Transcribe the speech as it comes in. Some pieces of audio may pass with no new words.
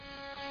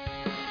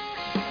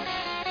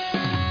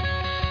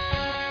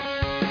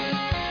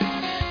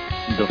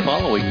The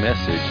following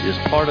message is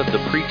part of the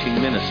preaching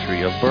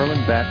ministry of Berlin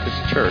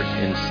Baptist Church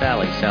in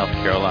Sally, South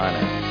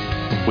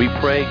Carolina. We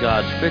pray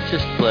God's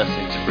richest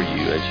blessings for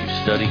you as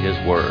you study His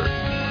Word.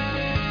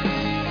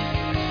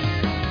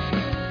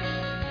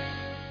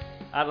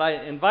 I'd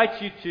like to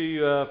invite you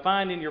to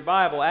find in your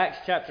Bible Acts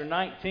chapter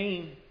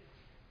 19.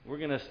 We're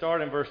going to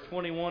start in verse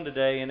 21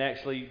 today and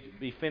actually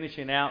be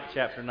finishing out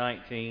chapter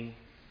 19.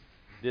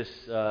 This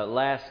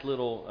last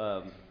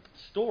little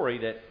story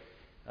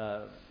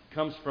that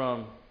comes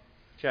from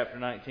chapter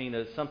 19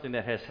 is something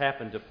that has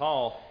happened to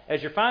Paul.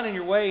 As you're finding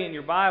your way in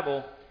your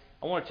Bible,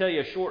 I want to tell you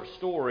a short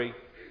story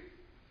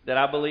that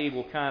I believe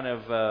will kind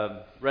of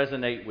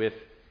resonate with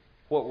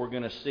what we're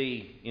going to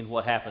see in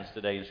what happens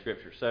today in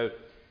Scripture. So,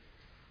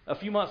 a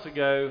few months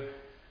ago,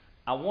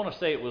 I want to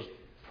say it was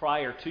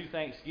prior to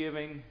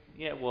Thanksgiving.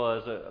 Yeah, it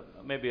was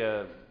maybe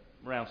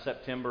around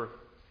September.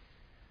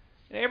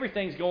 And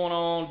everything's going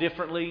on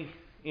differently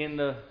in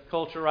the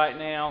culture right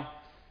now.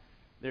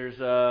 There's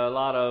a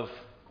lot of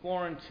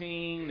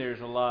quarantine.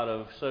 There's a lot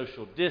of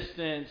social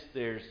distance.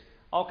 There's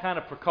all kind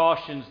of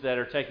precautions that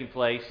are taking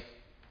place.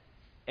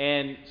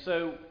 And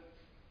so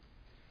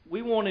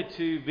we wanted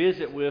to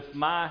visit with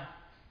my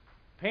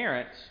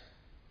parents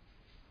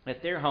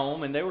at their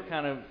home, and they were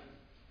kind of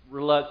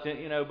reluctant,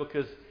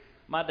 because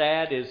my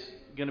dad is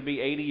going to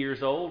be 80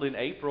 years old in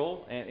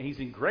April, and he's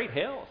in great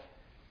health.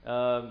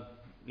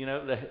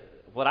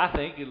 What I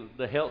think is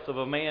the health of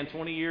a man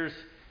 20 years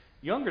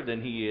younger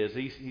than he is.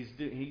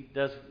 He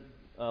does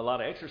a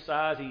lot of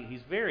exercise.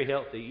 He's very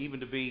healthy,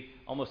 even to be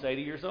almost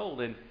 80 years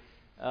old. And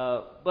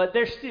but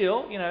they're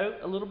still,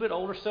 a little bit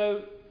older,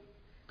 so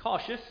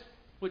cautious,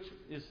 which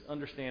is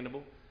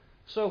understandable.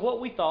 So what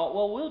we thought,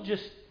 we'll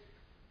just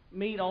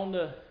meet on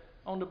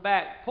the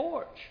back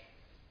porch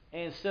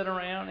and sit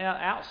around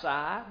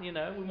outside. We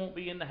won't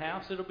be in the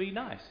house. It'll be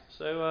nice.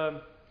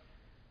 So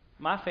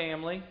my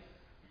family,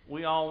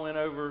 we all went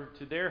over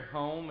to their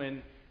home,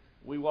 and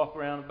we walk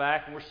around the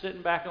back, and we're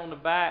sitting back on the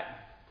back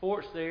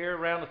porch there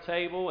around the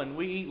table, and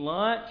we eat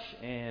lunch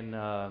and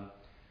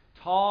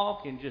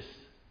talk and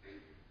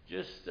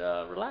just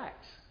relax.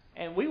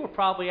 And we were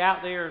probably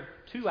out there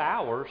 2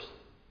 hours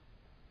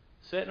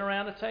sitting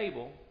around the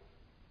table.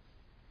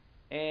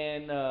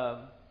 And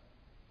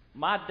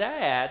my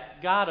dad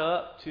got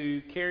up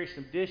to carry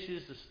some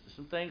dishes,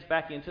 some things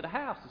back into the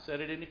house and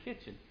set it in the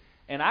kitchen.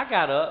 And I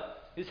got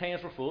up, his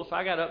hands were full, so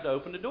I got up to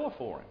open the door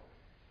for him.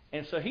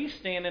 And so he's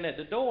standing at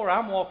the door,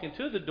 I'm walking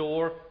to the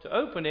door to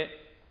open it,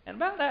 and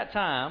about that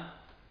time,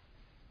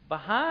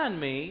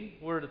 behind me,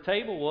 where the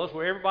table was,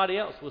 where everybody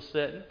else was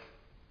sitting,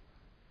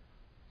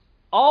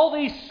 all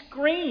these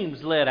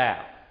screams let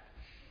out.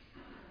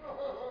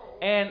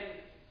 And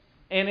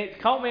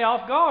it caught me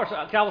off guard. So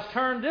I was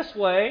turned this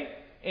way,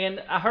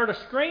 and I heard a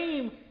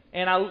scream,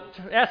 and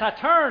as I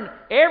turned,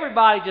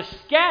 everybody just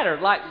scattered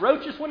like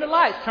roaches when the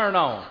lights turn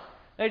on.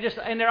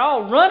 They're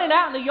all running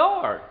out in the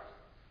yard.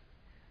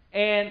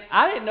 And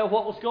I didn't know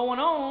what was going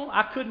on.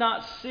 I could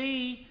not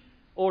see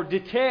or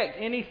detect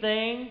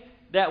anything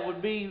that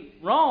would be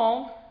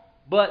wrong,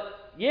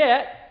 but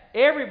yet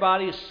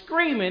everybody is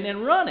screaming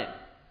and running.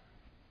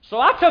 So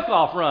I took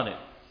off running.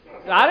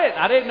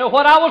 I didn't know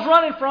what I was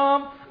running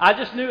from. I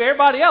just knew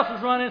everybody else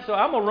was running, so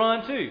I'm going to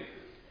run too.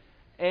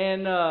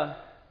 And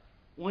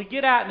when we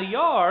get out in the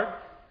yard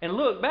and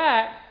look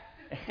back,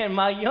 and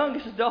my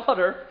youngest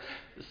daughter,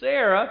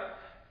 Sarah,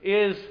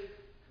 is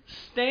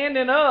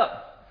standing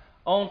up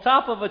on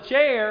top of a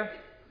chair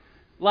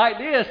like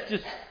this,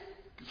 just,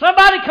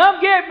 somebody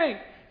come get me.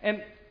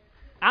 And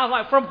I was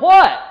like, from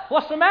what?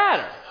 What's the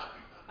matter?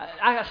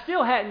 I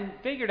still hadn't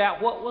figured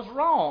out what was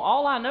wrong.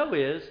 All I know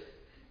is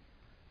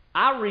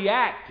I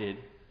reacted,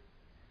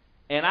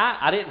 and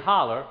I didn't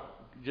holler.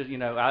 Just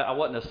I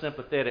wasn't a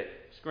sympathetic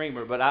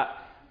screamer, but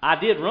I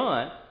did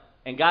run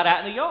and got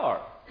out in the yard.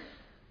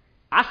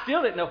 I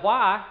still didn't know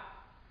why,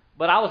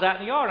 but I was out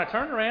in the yard, and I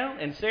turned around,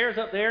 and Sarah's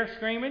up there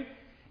screaming.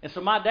 And so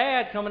my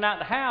dad, coming out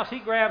the house, he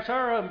grabs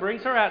her and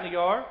brings her out in the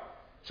yard.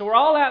 So we're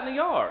all out in the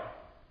yard.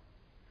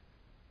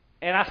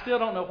 And I still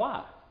don't know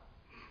why.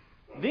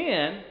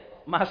 Then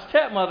my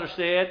stepmother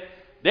said,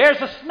 "There's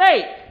a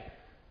snake."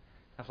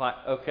 I was like,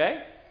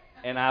 okay.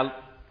 And I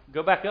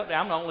go back up there.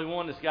 I'm the only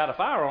one that's got a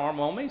firearm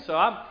on me. So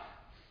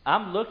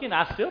I'm looking.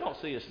 I still don't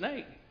see a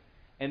snake.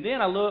 And then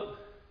I look,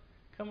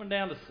 coming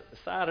down the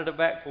side of the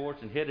back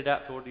porch and headed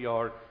out toward the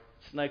yard,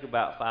 snake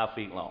about 5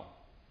 feet long.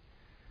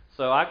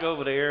 So I go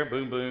over there,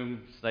 boom,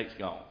 boom, snake's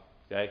gone.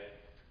 Okay?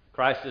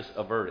 Crisis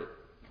averted.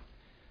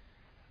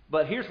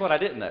 But here's what I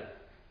didn't know.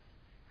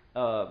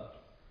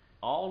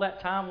 All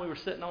that time we were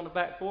sitting on the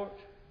back porch,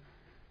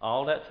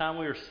 all that time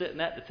we were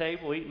sitting at the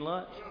table eating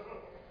lunch,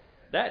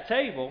 that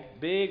table,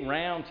 big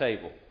round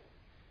table,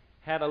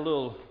 had a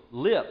little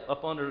lip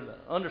up under the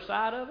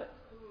underside of it,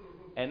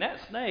 and that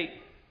snake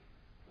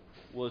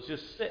was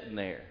just sitting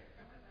there,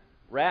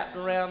 wrapped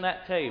around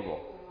that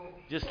table,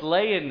 just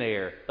laying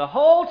there the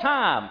whole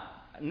time,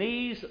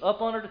 knees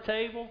up under the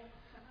table,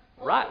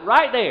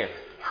 right there.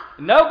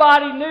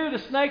 Nobody knew the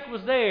snake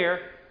was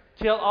there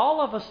till all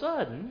of a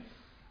sudden,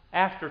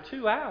 after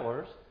 2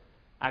 hours,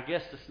 I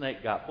guess the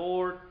snake got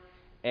bored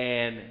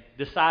and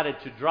decided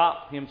to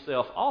drop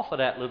himself off of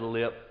that little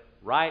lip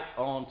right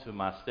onto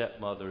my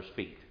stepmother's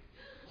feet.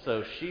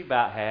 So she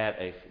about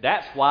had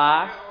that's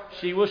why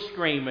she was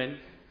screaming.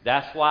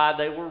 That's why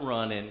they were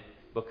running,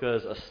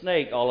 because a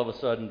snake all of a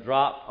sudden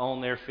dropped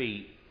on their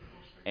feet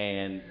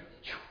and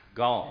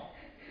gone.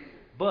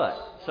 But,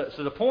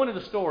 so the point of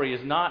the story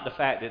is not the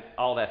fact that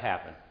all that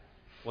happened.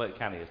 Well, it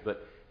kind of is.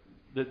 But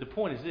the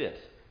point is this.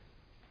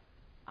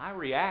 I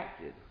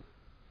reacted.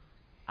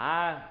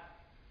 I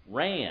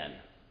ran.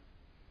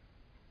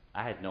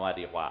 I had no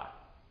idea why.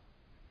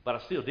 But I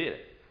still did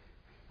it.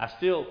 I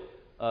still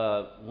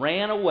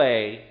ran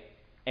away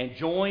and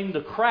joined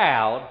the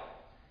crowd,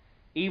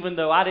 even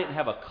though I didn't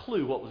have a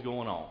clue what was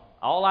going on.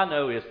 All I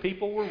know is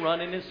people were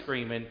running and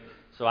screaming,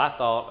 so I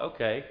thought,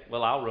 okay,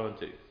 well, I'll run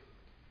too.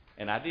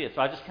 And I did.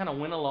 So I just kind of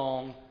went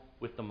along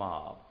with the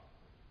mob.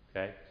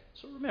 Okay?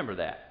 So remember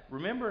that.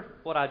 Remember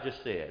what I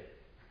just said.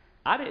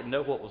 I didn't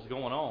know what was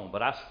going on,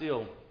 but I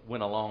still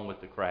went along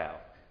with the crowd.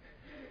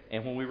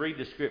 And when we read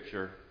the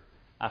Scripture,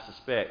 I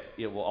suspect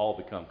it will all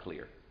become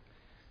clear.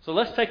 So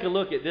let's take a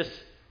look at this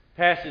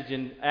passage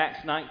in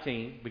Acts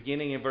 19,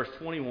 beginning in verse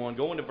 21,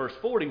 going to verse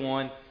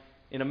 41,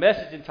 in a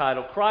message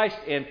entitled Christ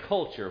and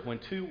Culture, When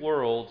Two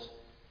Worlds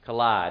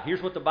Collide.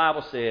 Here's what the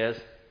Bible says,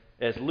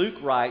 as Luke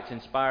writes,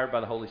 inspired by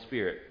the Holy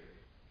Spirit.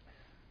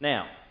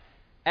 Now,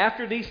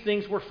 after these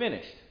things were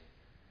finished,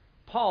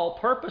 Paul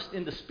purposed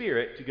in the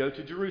Spirit to go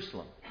to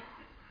Jerusalem,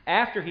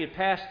 after he had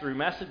passed through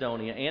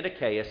Macedonia and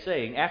Achaia,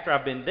 saying, after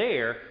I've been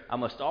there, I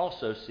must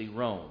also see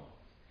Rome.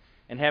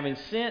 And having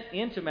sent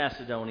into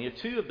Macedonia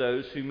two of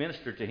those who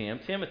ministered to him,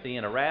 Timothy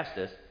and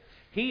Erastus,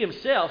 he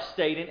himself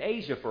stayed in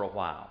Asia for a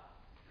while.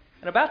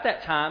 And about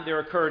that time there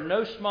occurred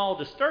no small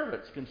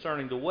disturbance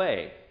concerning the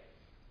way.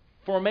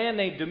 For a man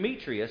named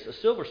Demetrius, a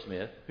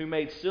silversmith, who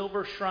made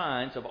silver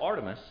shrines of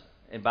Artemis,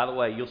 and by the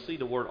way, you'll see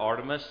the word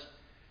Artemis.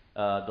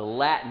 The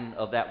Latin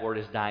of that word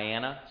is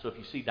Diana. So if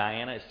you see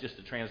Diana, it's just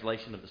a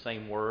translation of the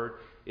same word.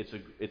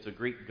 It's a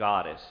Greek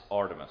goddess,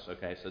 Artemis.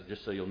 Okay, so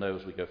just so you'll know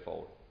as we go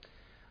forward.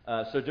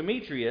 So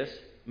Demetrius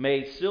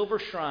made silver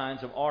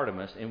shrines of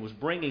Artemis and was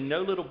bringing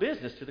no little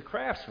business to the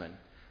craftsmen.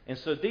 And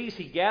so these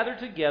he gathered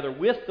together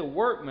with the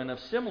workmen of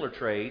similar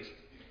trades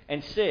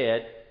and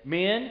said,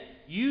 men,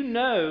 you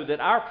know that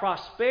our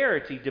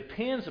prosperity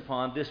depends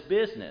upon this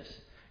business.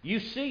 You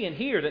see and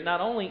hear that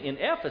not only in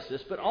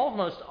Ephesus, but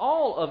almost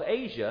all of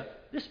Asia,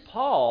 this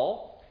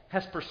Paul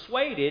has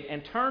persuaded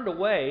and turned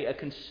away a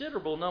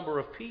considerable number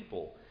of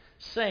people,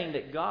 saying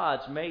that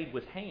gods made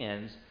with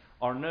hands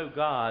are no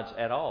gods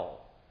at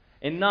all.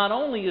 And not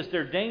only is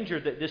there danger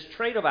that this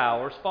trade of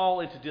ours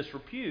fall into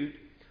disrepute,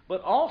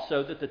 but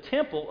also that the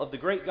temple of the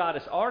great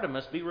goddess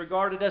Artemis be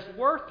regarded as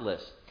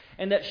worthless,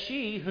 and that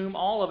she, whom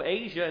all of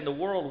Asia and the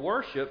world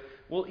worship,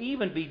 will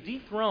even be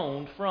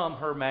dethroned from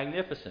her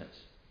magnificence.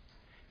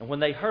 And when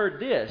they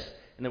heard this,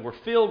 and they were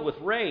filled with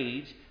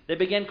rage, they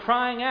began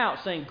crying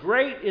out, saying,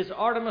 great is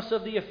Artemis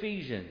of the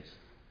Ephesians.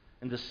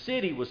 And the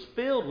city was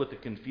filled with the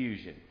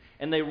confusion.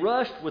 And they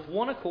rushed with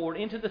one accord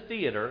into the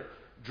theater,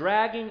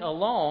 dragging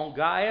along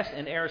Gaius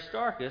and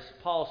Aristarchus,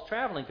 Paul's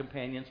traveling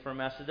companions from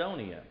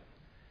Macedonia.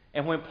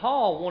 And when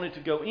Paul wanted to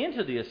go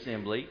into the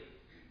assembly,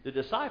 the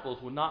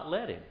disciples would not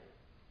let him.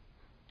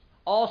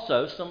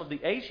 Also, some of the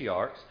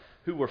Asiarchs,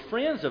 who were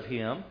friends of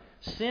him,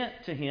 sent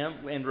to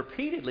him and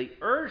repeatedly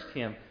urged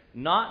him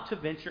not to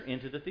venture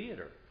into the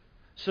theater.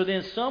 So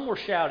then some were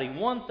shouting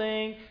one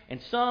thing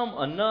and some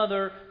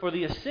another, for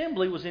the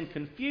assembly was in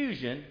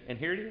confusion, and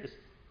here it is,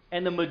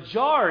 and the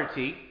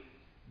majority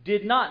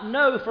did not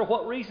know for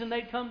what reason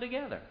they'd come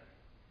together.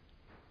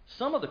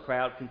 Some of the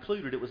crowd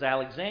concluded it was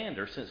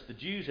Alexander, since the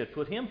Jews had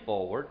put him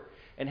forward,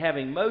 and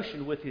having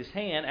motioned with his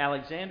hand,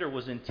 Alexander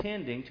was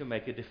intending to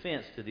make a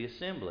defense to the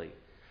assembly.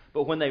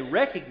 But when they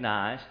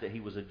recognized that he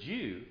was a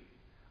Jew,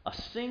 a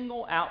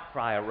single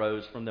outcry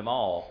arose from them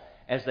all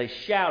as they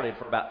shouted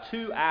for about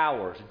 2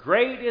 hours,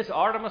 great is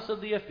Artemis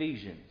of the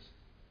Ephesians.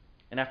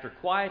 And after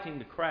quieting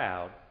the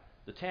crowd,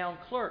 the town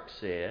clerk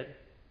said,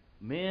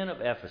 men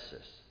of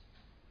Ephesus,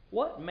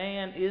 what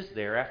man is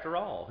there after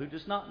all who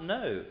does not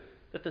know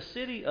that the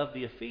city of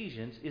the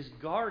Ephesians is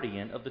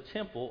guardian of the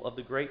temple of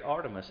the great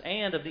Artemis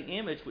and of the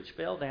image which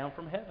fell down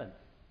from heaven?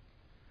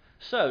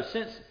 So,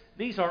 since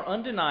these are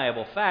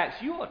undeniable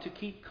facts, you ought to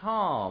keep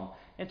calm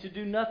and to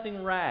do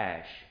nothing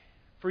rash.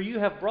 For you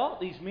have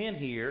brought these men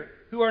here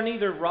who are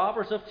neither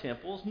robbers of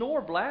temples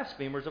nor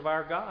blasphemers of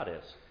our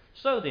goddess.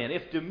 So then,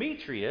 if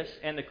Demetrius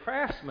and the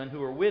craftsmen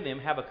who are with him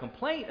have a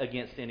complaint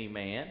against any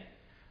man,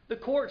 the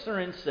courts are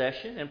in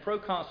session and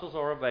proconsuls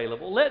are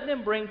available. Let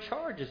them bring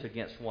charges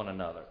against one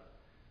another.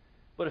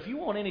 But if you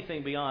want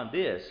anything beyond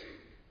this,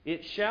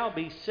 it shall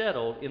be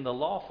settled in the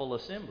lawful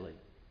assembly.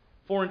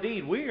 For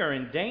indeed, we are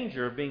in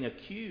danger of being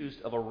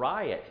accused of a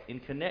riot in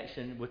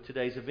connection with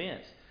today's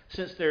events,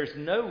 since there's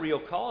no real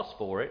cause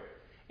for it,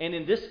 and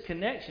in this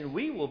connection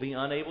we will be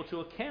unable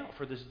to account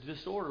for this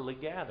disorderly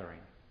gathering.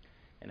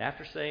 And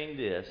after saying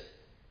this,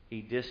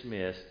 he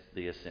dismissed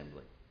the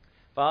assembly.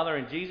 Father,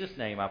 in Jesus'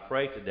 name, I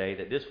pray today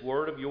that this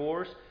word of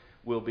yours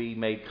will be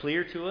made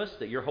clear to us,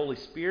 that your Holy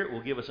Spirit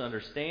will give us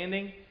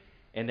understanding,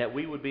 and that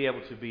we would be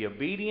able to be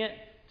obedient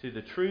to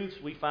the truths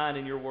we find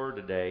in your word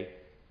today,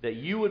 that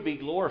you would be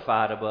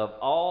glorified above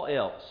all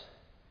else,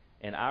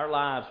 and our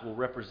lives will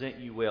represent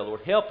you well.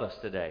 Lord, help us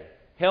today.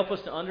 Help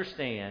us to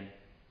understand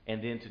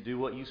and then to do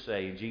what you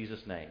say. In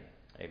Jesus' name,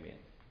 amen.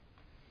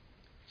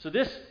 So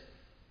this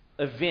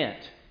event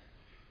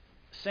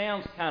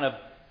sounds kind of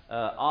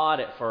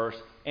odd at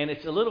first, and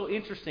it's a little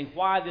interesting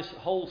why this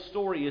whole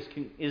story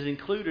is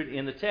included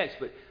in the text.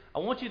 But I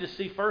want you to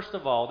see, first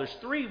of all, there's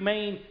three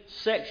main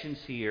sections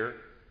here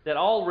that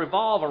all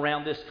revolve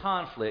around this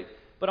conflict.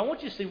 But I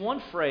want you to see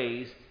one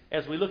phrase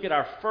as we look at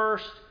our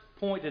first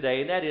point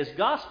today, and that is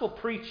gospel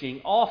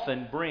preaching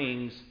often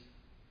brings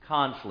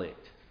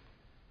conflict.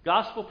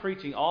 Gospel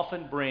preaching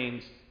often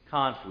brings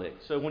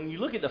conflict. So when you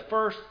look at the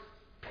first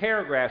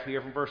paragraph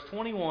here from verse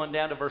 21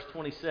 down to verse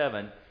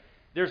 27,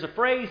 there's a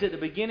phrase at the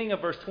beginning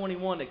of verse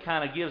 21 that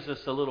kind of gives us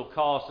a little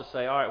cause to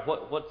say, all right,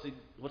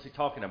 what's he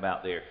talking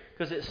about there?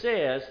 Because it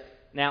says,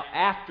 now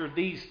after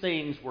these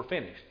things were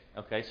finished.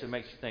 Okay, so it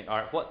makes you think, all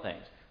right, what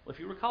things? Well, if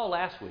you recall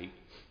last week,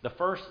 the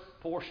first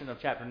portion of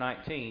chapter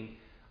 19,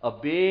 a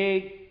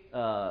big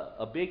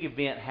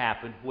event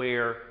happened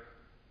where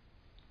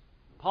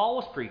Paul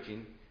was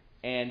preaching,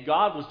 and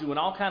God was doing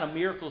all kind of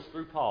miracles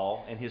through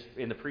Paul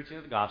in the preaching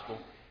of the gospel,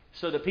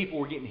 so that people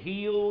were getting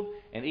healed,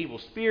 and evil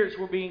spirits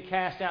were being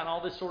cast out, and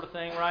all this sort of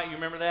thing, right? You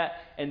remember that?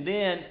 And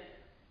then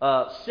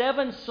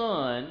 7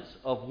 sons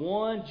of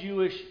one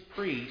Jewish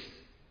priest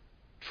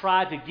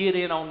tried to get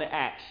in on the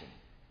action,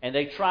 and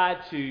they tried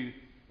to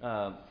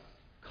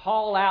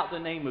call out the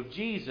name of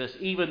Jesus,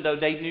 even though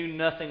they knew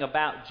nothing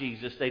about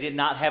Jesus. They did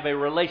not have a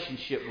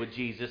relationship with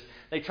Jesus.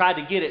 They tried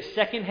to get it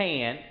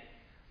secondhand.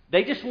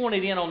 They just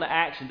wanted in on the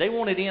action. They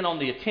wanted in on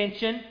the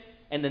attention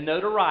and the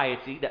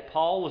notoriety that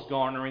Paul was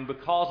garnering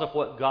because of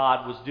what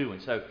God was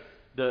doing. So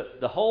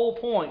the whole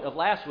point of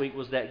last week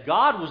was that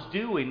God was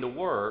doing the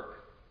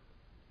work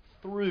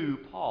through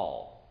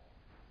Paul.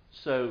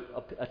 So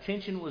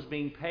attention was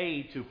being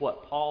paid to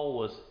what Paul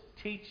was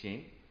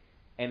teaching,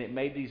 and it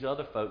made these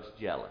other folks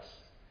jealous.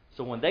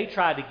 So when they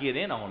tried to get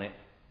in on it,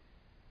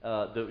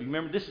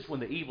 remember, this is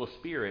when the evil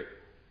spirit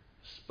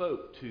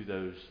spoke to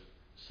those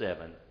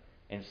 7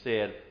 and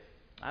said,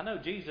 I know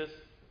Jesus,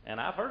 and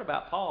I've heard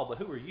about Paul, but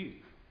who are you?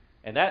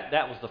 And that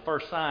was the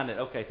first sign that,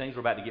 okay, things were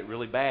about to get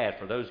really bad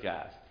for those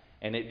guys.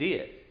 And it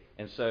did.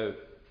 And so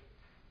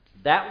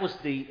that was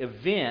the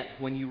event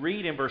when you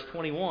read in verse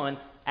 21,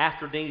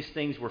 after these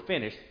things were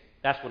finished,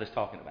 that's what it's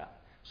talking about.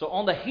 So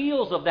on the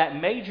heels of that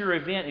major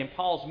event in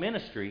Paul's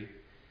ministry,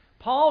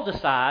 Paul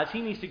decides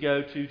he needs to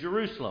go to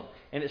Jerusalem.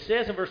 And it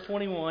says in verse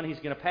 21, he's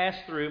going to pass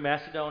through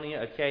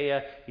Macedonia,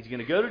 Achaia. He's going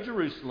to go to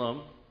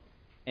Jerusalem,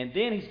 and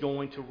then he's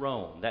going to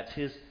Rome. That's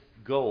his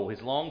goal,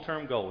 his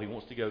long-term goal. He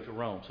wants to go to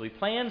Rome. So he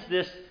plans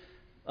this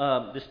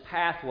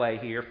pathway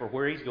here for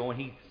where he's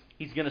going.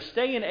 He's going to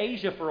stay in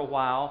Asia for a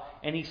while,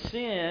 and he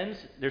sends,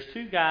 there's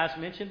 2 guys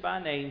mentioned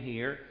by name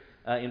here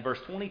in verse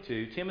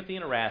 22, Timothy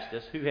and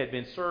Erastus, who had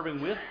been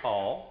serving with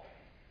Paul,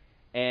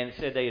 and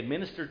said they had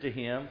ministered to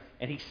him,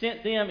 and he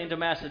sent them into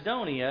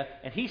Macedonia,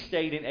 and he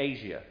stayed in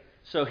Asia.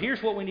 So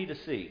here's what we need to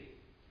see.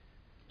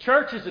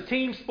 Church is a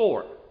team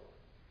sport.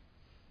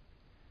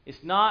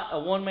 It's not a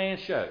one-man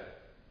show.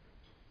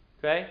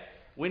 Okay?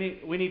 We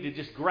need to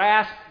just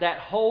grasp that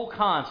whole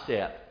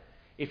concept.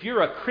 If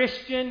you're a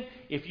Christian,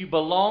 if you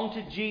belong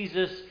to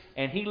Jesus,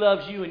 and He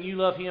loves you and you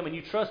love Him, and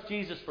you trust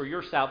Jesus for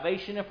your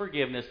salvation and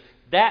forgiveness,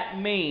 that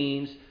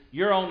means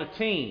you're on a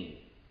team.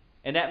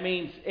 And that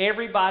means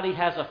everybody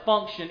has a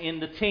function in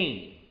the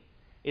team.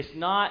 It's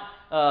not,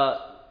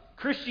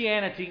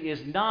 Christianity is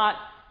not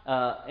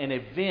an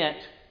event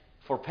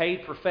for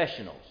paid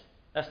professionals.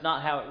 That's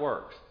not how it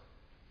works.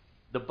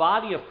 The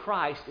body of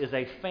Christ is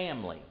a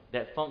family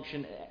that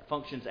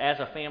functions as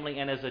a family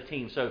and as a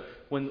team. So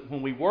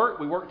when we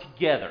work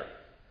together.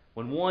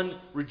 When one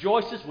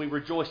rejoices, we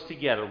rejoice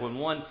together. When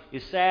one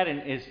is sad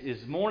and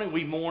is mourning,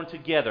 we mourn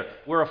together.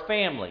 We're a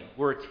family.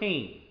 We're a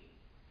team.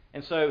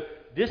 And so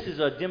this is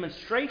a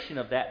demonstration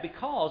of that,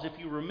 because if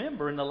you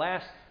remember in the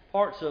last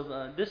parts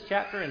of this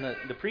chapter and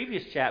the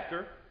previous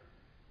chapter,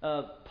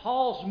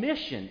 Paul's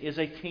mission is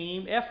a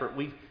team effort.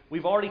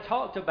 We've already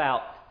talked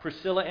about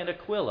Priscilla and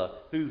Aquila,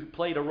 who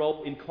played a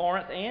role in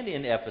Corinth and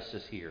in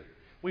Ephesus here.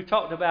 We've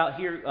talked about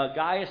here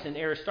Gaius and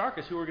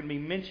Aristarchus, who are going to be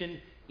mentioned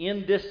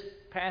in this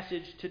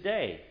passage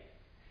today.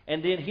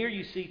 And then here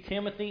you see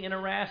Timothy and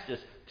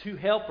Erastus, 2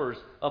 helpers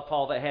of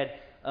Paul that had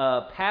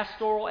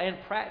pastoral and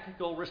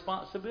practical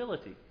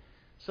responsibility.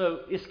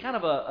 So it's kind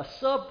of a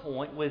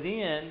sub-point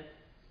within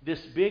this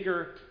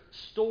bigger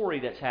story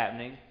that's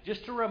happening,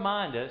 just to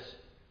remind us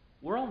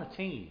we're on a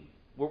team.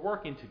 We're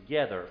working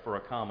together for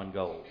a common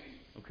goal.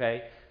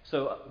 Okay?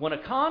 So when a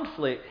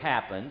conflict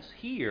happens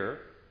here,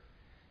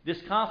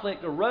 this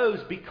conflict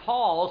arose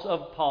because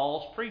of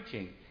Paul's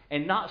preaching.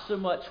 And not so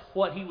much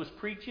what he was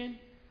preaching,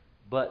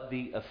 but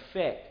the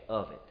effect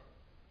of it.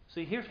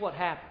 See, here's what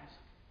happens.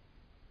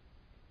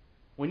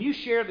 When you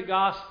share the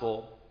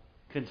gospel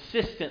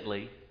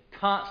consistently,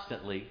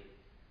 constantly,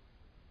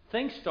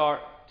 things start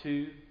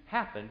to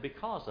happen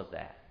because of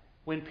that.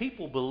 When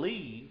people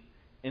believe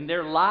and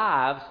their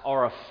lives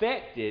are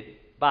affected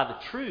by the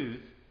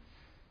truth,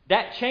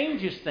 that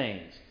changes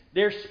things.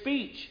 Their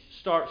speech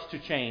starts to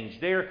change.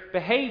 Their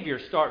behavior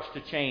starts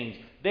to change.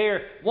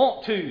 Their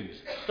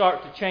want-tos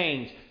start to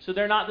change. So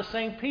they're not the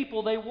same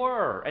people they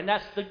were. And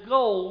that's the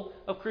goal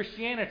of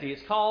Christianity.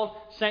 It's called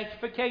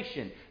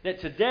sanctification.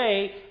 That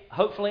today,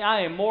 hopefully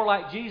I am more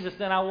like Jesus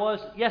than I was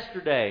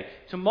yesterday.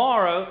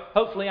 Tomorrow,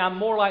 hopefully I'm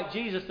more like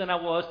Jesus than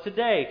I was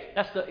today.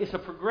 It's a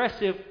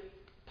progressive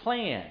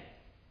plan.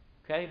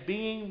 Okay?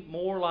 Being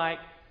more like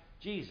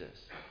Jesus.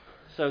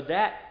 So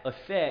that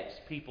affects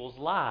people's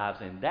lives,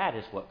 and that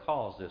is what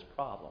caused this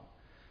problem.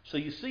 So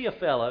you see a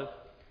fellow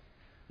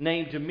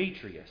named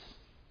Demetrius.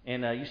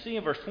 And you see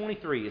in verse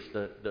 23, it's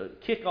the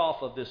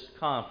kickoff of this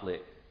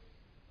conflict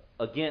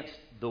against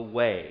the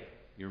way.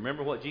 You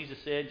remember what Jesus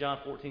said, John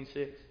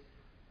 14:6?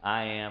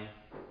 I am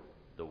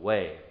the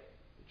way,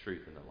 the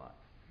truth, and the life.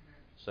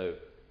 So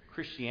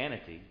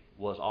Christianity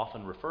was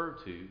often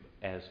referred to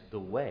as the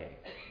way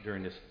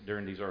during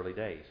these early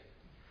days.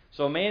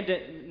 So a man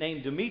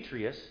named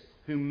Demetrius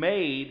who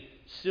made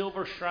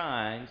silver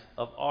shrines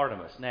of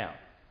Artemis. Now,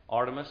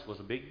 Artemis was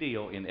a big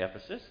deal in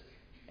Ephesus,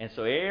 and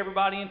so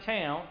everybody in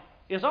town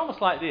is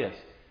almost like this.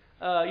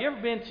 You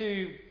ever been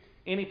to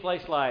any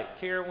place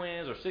like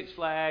Carowinds or Six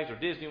Flags or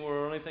Disney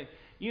World or anything?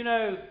 You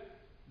know,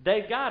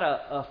 they've got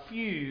a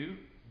few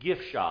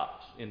gift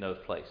shops in those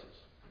places,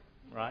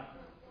 right?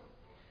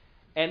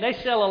 And they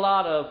sell a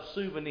lot of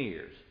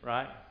souvenirs,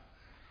 right?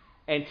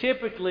 And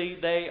typically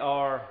they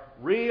are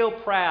real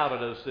proud of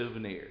those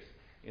souvenirs,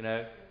 you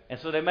know. And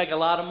so they make a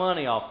lot of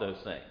money off those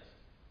things.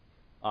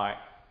 All right.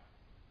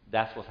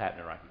 That's what's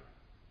happening right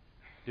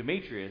here.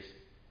 Demetrius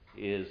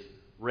is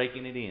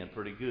raking it in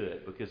pretty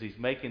good because he's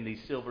making these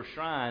silver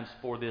shrines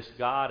for this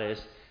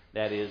goddess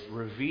that is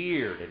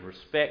revered and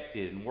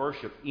respected and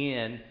worshipped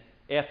in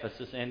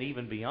Ephesus and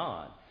even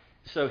beyond.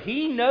 So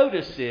he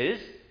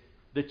notices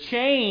the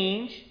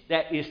change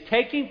that is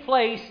taking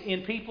place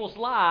in people's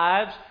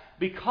lives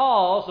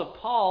because of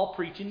Paul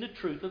preaching the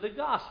truth of the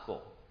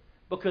gospel.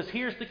 Because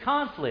here's the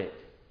conflict.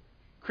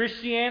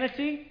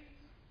 Christianity,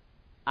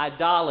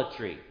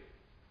 idolatry,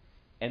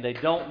 and they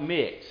don't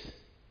mix.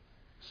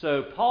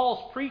 So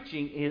Paul's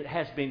preaching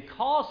has been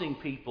causing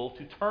people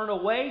to turn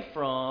away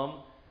from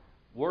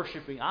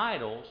worshiping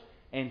idols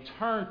and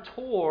turn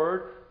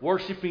toward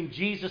worshiping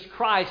Jesus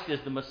Christ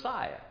as the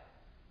Messiah,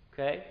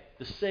 okay,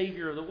 the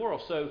Savior of the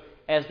world. So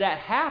as that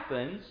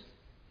happens,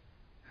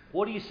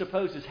 what do you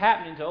suppose is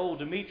happening to old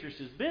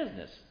Demetrius'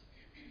 business?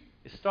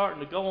 It's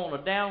starting to go on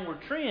a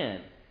downward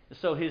trend.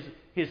 So his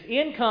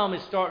income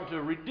is starting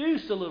to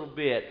reduce a little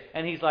bit,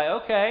 and he's like,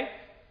 okay,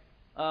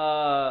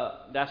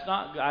 that's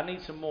not. I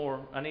need some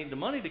more. I need the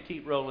money to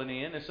keep rolling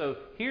in, and so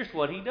here's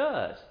what he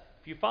does.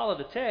 If you follow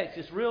the text,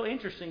 it's real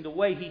interesting the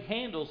way he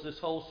handles this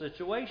whole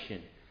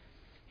situation.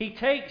 He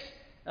takes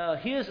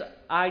his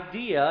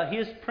idea,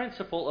 his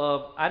principle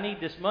of I need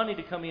this money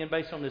to come in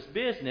based on this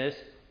business,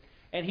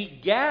 and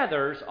he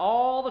gathers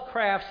all the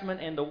craftsmen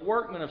and the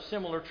workmen of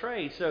similar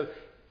trades. So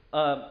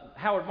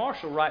Howard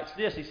Marshall writes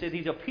this. He said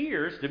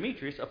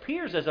Demetrius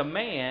appears as a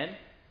man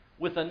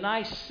with a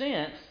nice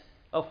sense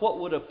of what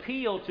would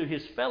appeal to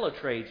his fellow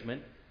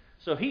tradesmen.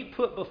 So he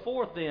put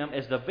before them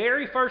as the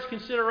very first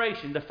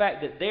consideration the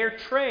fact that their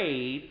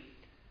trade,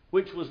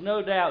 which was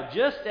no doubt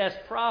just as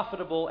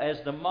profitable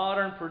as the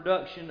modern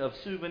production of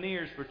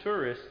souvenirs for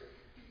tourists,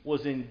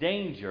 was in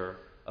danger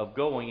of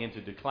going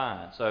into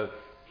decline. So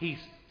he's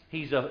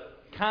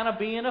kind of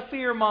being a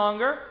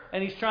fearmonger,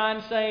 and he's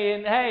trying to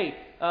say, hey,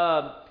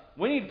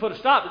 we need to put a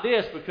stop to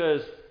this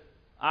because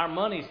our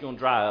money's going to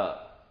dry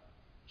up.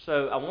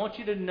 So I want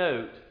you to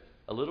note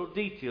a little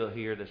detail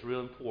here that's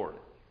real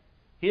important.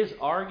 His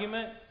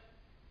argument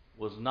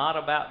was not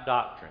about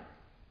doctrine.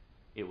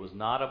 It was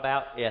not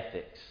about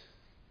ethics.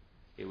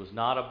 It was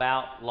not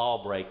about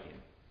law breaking.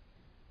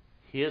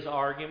 His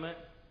argument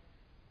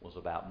was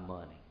about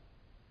money.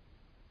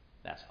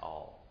 That's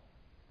all.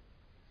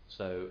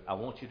 So I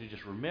want you to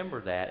just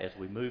remember that as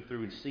we move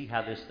through and see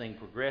how this thing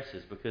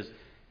progresses, because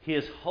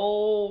his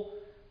whole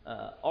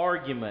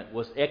argument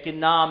was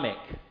economic.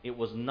 It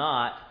was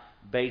not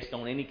based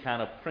on any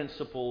kind of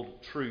principled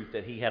truth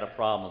that he had a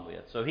problem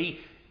with. So he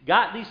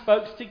got these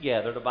folks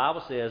together. The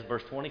Bible says,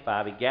 verse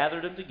 25, he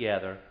gathered them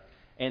together.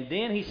 And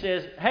then he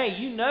says, hey,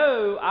 you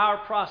know our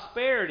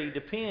prosperity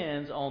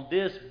depends on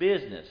this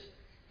business.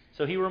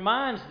 So he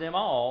reminds them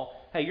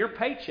all, hey, your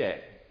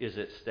paycheck is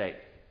at stake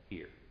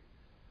here.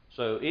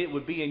 So it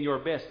would be in your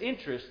best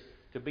interest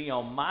to be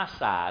on my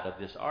side of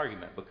this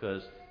argument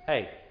because,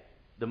 hey,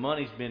 the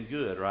money's been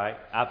good, right?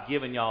 I've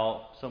given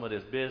y'all some of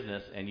this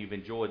business and you've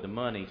enjoyed the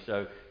money.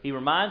 So he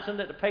reminds them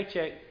that the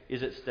paycheck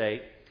is at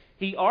stake.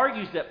 He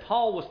argues that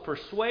Paul was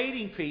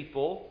persuading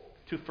people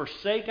to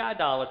forsake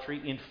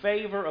idolatry in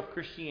favor of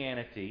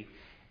Christianity.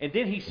 And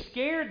then he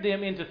scared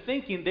them into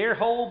thinking their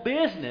whole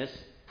business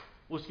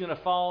was going to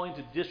fall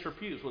into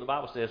disrepute, is what the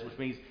Bible says, which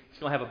means it's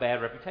going to have a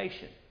bad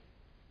reputation.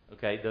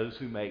 Okay, those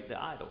who make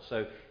the idol.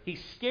 So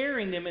he's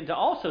scaring them into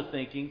also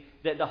thinking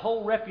that the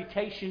whole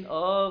reputation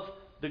of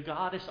the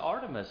goddess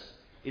Artemis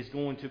is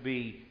going to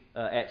be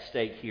at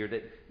stake here,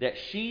 that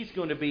she's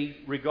going to be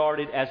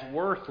regarded as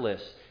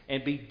worthless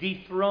and be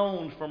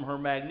dethroned from her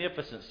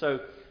magnificence. So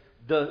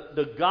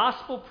the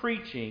gospel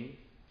preaching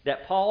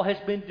that Paul has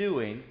been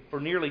doing for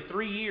nearly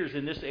 3 years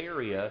in this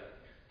area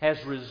has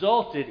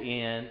resulted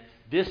in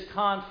this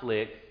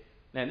conflict.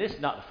 Now, this is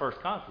not the first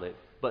conflict,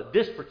 but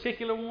this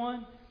particular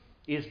one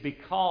is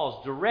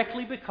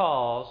directly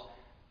because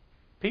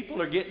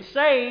people are getting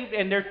saved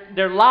and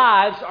their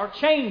lives are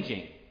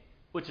changing,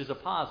 which is a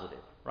positive,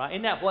 right?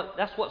 Isn't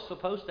that's what's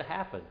supposed to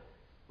happen,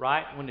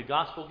 right? When the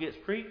gospel gets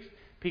preached,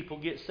 people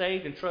get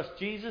saved and trust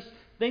Jesus,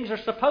 things are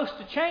supposed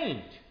to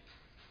change.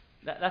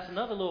 That's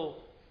another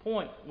little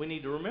point we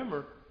need to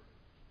remember.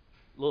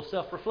 A little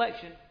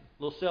self-reflection,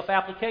 a little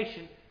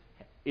self-application.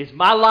 Is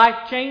my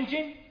life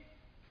changing?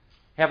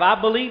 Have I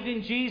believed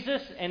in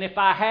Jesus? And if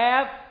I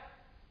have,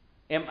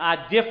 am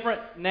I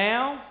different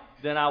now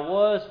than I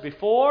was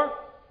before?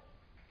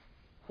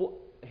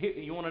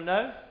 You want to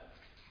know?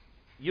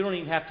 You don't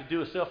even have to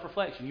do a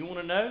self-reflection. You want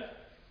to know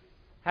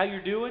how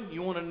you're doing?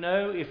 You want to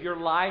know if your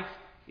life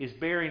is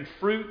bearing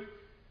fruit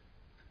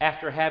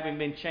after having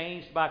been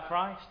changed by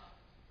Christ?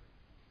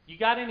 You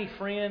got any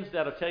friends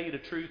that'll tell you the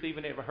truth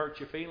even if it hurts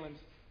your feelings?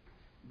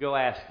 Go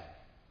ask them.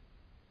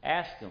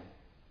 Ask them,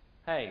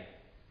 hey,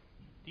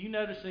 do you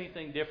notice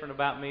anything different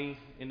about me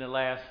in the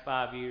last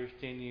 5 years,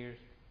 10 years?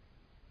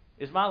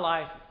 Is my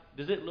life,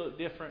 does it look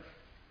different?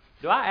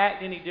 Do I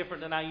act any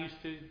different than I used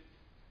to?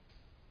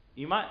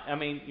 You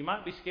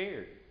might be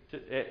scared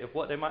of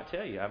what they might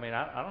tell you. I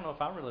don't know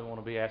if I really want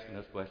to be asking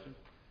those questions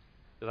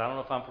because I don't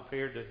know if I'm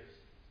prepared to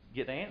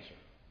get the answer.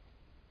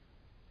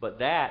 But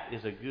that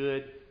is a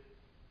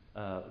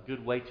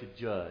good way to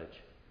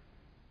judge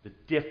the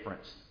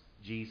difference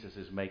Jesus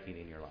is making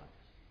in your life.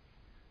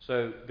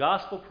 So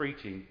gospel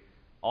preaching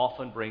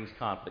often brings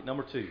conflict.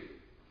 Number 2,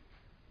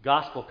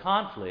 gospel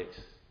conflicts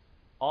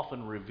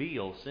often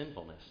reveal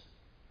sinfulness.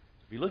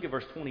 If you look at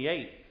verse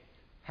 28,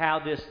 how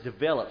this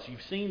develops.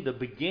 You've seen the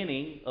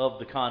beginning of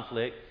the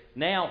conflict.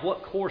 Now,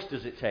 what course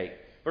does it take?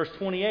 Verse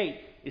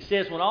 28, it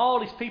says, when all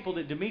these people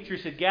that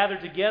Demetrius had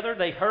gathered together,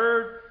 they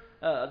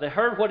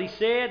heard what he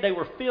said. They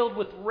were filled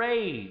with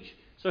rage.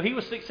 So he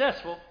was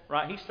successful,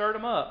 right? He stirred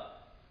them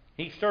up.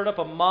 He stirred up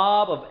a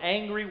mob of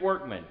angry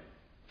workmen,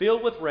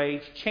 filled with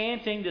rage,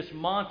 chanting this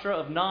mantra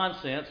of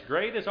nonsense,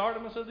 great is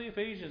Artemis of the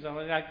Ephesians.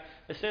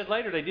 It says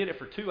later they did it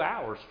for 2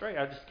 hours straight.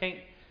 I just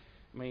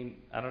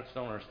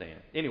don't understand.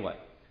 Anyway,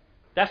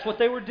 that's what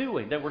they were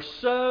doing. They were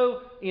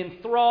so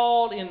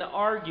enthralled in the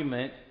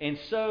argument and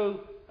so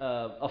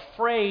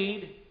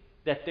afraid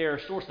that their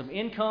source of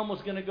income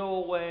was going to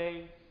go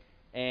away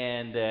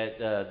and that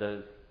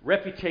the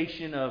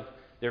reputation of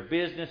their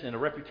business and the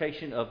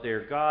reputation of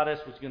their goddess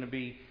was going to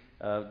be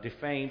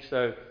defamed.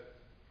 So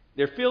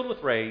they're filled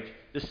with rage.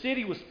 The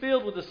city was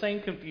filled with the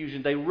same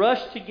confusion. They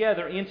rushed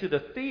together into the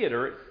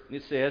theater,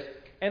 it says,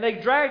 and they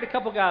dragged a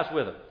couple guys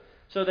with them.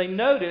 So they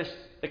noticed,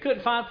 they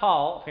couldn't find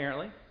Paul,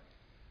 apparently,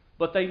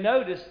 but they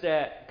noticed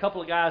that a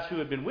couple of guys who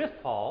had been with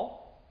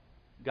Paul,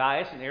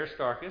 Gaius and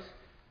Aristarchus,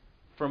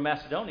 from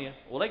Macedonia,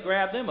 well, they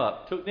grabbed them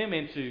up, took them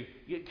into,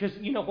 because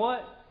you know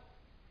what?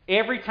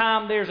 Every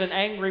time there's an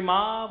angry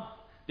mob,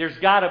 there's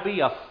got to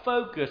be a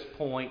focus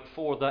point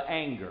for the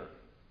anger.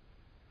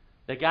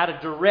 They got to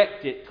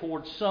direct it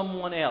towards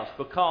someone else,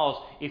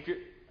 because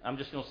I'm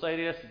just going to say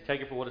this and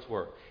take it for what it's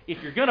worth.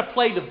 If you're going to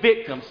play the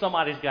victim,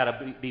 somebody's got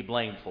to be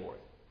blamed for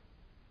it.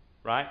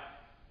 Right?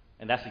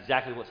 And that's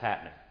exactly what's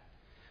happening.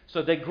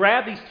 So they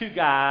grabbed these 2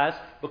 guys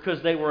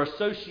because they were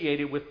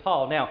associated with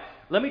Paul. Now,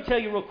 let me tell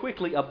you real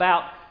quickly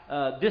about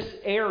this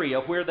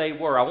area where they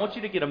were. I want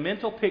you to get a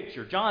mental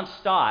picture. John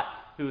Stott,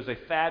 who is a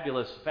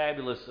fabulous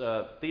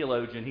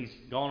theologian, he's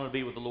gone to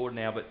be with the Lord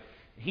now, but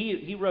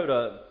he wrote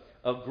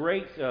a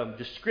great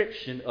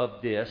description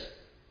of this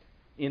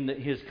in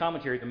his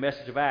commentary, The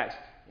Message of Acts.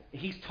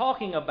 He's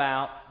talking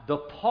about the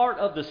part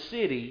of the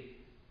city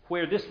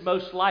where this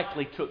most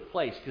likely took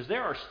place, because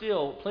there are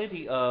still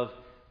plenty of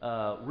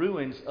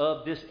ruins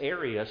of this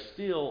area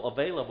still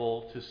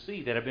available to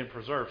see that have been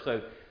preserved.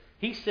 So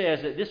he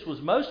says that this was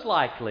most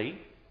likely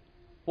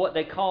what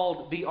they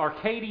called the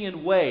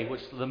Arcadian Way,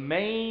 which is the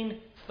main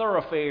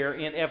thoroughfare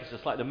in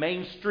Ephesus, like the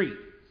main street.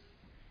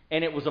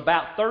 And it was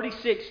about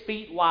 36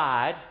 feet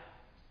wide,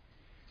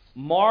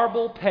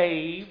 marble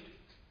paved,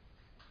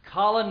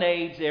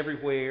 colonnades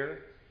everywhere,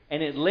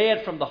 and it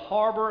led from the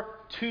harbor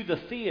to the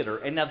theater.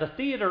 And now the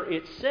theater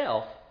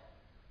itself,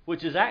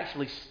 which is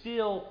actually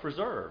still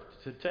preserved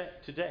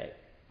today.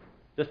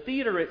 The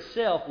theater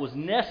itself was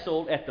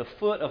nestled at the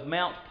foot of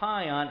Mount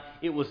Pion.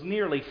 It was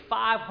nearly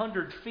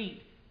 500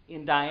 feet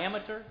in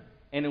diameter,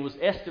 and it was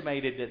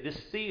estimated that this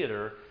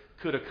theater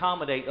could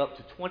accommodate up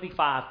to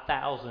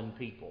 25,000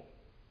 people.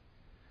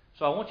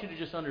 So I want you to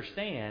just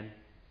understand,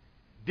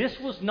 this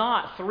was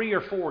not 3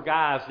 or 4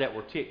 guys that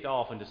were ticked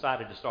off and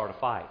decided to start a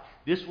fight.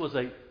 This was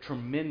a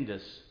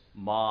tremendous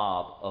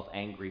mob of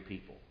angry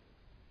people.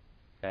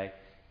 Okay?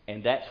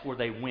 And that's where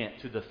they went,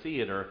 to the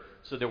theater.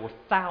 So there were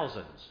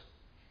thousands,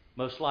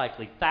 most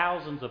likely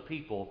thousands of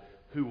people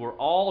who were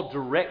all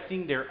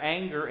directing their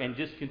anger and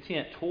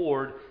discontent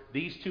toward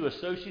these two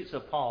associates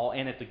of Paul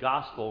and at the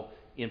gospel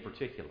in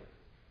particular.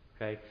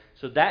 Okay?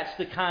 So that's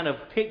the kind of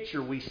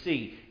picture we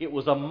see. It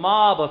was a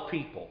mob of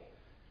people.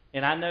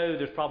 And I know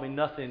there's probably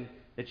nothing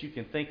that you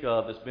can think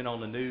of that's been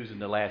on the news in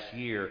the last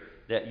year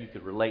that you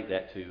could relate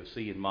that to,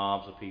 seeing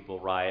mobs of people,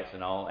 riots,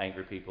 and all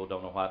angry people,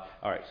 don't know why.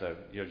 All right, so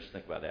just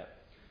think about that.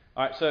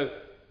 All right, so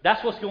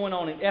that's what's going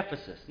on in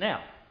Ephesus.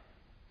 Now,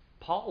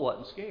 Paul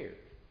wasn't scared,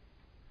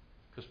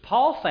 because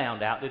Paul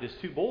found out that his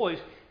two boys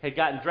had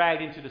gotten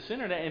dragged into the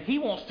synagogue, and he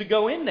wants to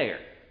go in there.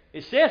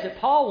 It says that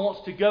Paul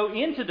wants to go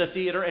into the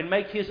theater and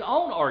make his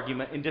own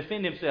argument and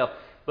defend himself,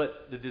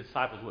 but the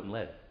disciples wouldn't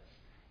let him.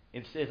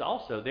 It says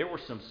also there were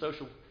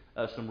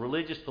some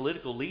religious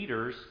political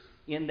leaders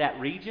in that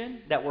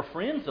region that were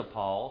friends of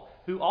Paul,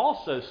 who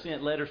also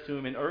sent letters to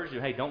him and urged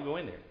him, hey, don't go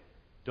in there.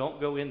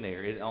 Don't go in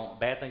there.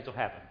 Bad things will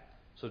happen.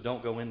 So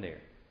don't go in there.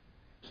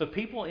 So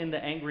people in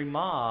the angry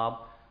mob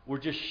were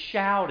just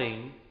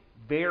shouting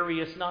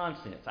various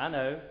nonsense. I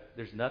know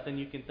there's nothing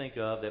you can think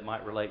of that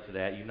might relate to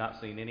that. You've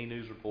not seen any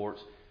news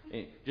reports.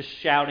 Just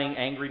shouting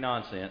angry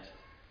nonsense.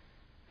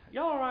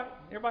 Y'all all right?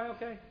 Everybody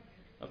okay?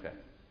 Okay.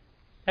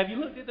 Have you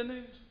looked at the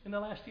news in the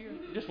last year?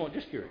 Just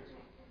curious.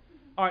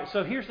 All right,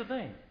 so here's the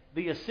thing.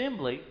 The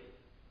assembly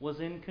was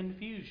in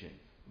confusion.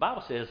 The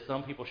Bible says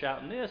some people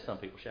shouting this, some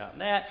people shouting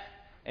that.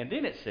 And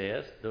then it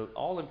says, the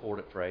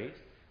all-important phrase,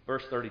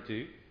 verse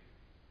 32,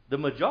 the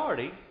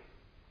majority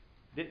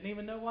didn't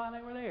even know why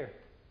they were there.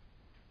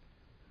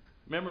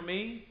 Remember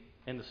me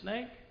and the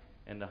snake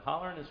and the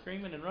hollering and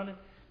screaming and running?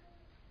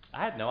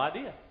 I had no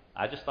idea.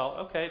 I just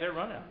thought, okay, they're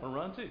running. I'm going to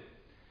run too.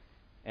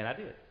 And I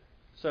did.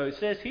 So it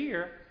says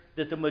here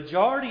that the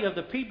majority of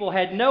the people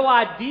had no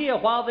idea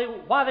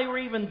why they were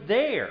even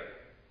there.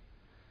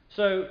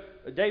 So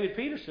David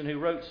Peterson, who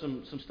wrote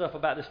some stuff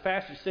about this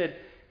passage, said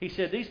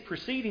these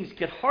proceedings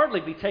could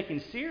hardly be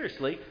taken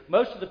seriously.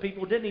 Most of the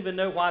people didn't even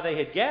know why they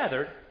had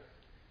gathered.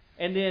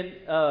 And then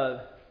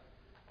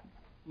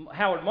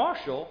Howard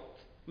Marshall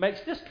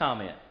makes this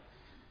comment.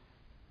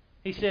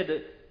 He said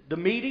that the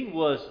meeting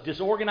was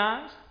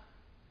disorganized.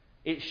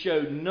 It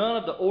showed none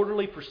of the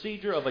orderly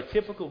procedure of a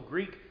typical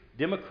Greek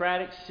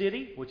democratic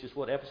city, which is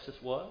what Ephesus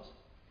was.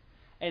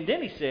 And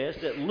then he says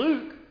that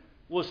Luke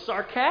was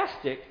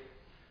sarcastic,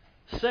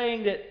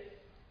 saying that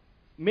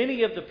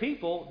many of the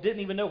people didn't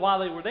even know why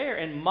they were there.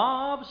 And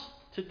mobs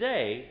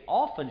today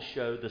often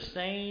show the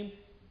same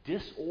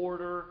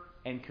disorder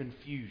and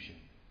confusion,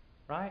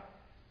 right?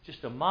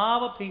 Just a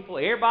mob of people.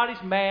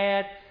 Everybody's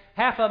mad.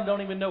 Half of them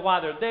don't even know why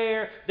they're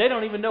there. They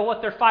don't even know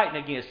what they're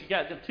fighting against. You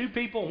got the two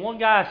people, and one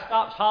guy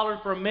stops hollering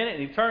for a minute,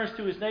 and he turns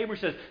to his neighbor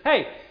and says,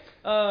 hey,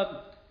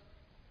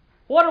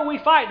 what are we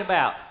fighting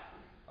about?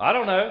 I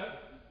don't know.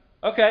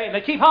 Okay, and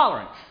they keep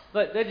hollering.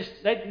 But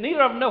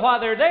neither of them know why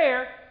they're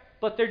there,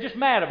 but they're just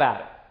mad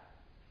about it.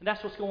 And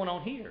that's what's going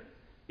on here.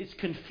 It's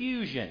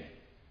confusion.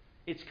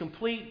 It's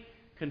complete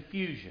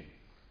confusion.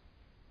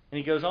 And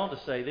he goes on to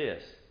say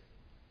this.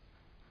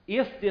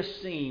 If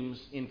this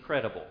seems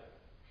incredible,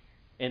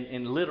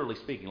 and literally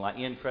speaking, like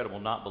incredible,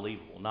 not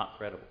believable, not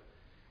credible.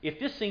 If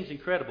this seems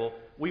incredible,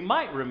 we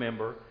might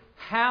remember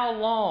how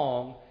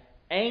long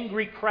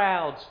angry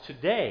crowds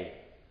today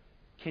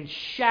can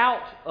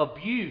shout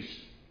abuse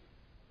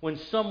when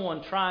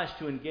someone tries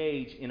to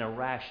engage in a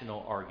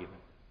rational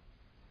argument.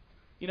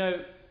 You know,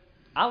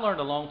 I learned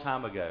a long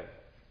time ago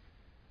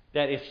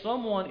that if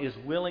someone is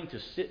willing to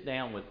sit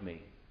down with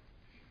me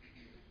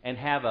and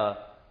have a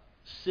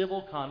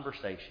civil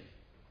conversation,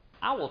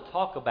 I will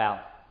talk about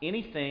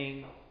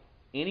anything,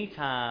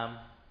 anytime,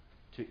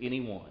 to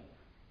anyone.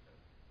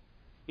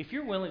 If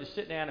you're willing to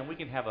sit down and we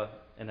can have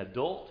an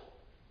adult,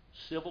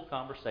 civil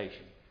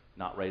conversation,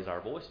 not raise our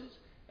voices,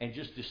 and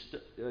just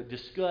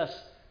discuss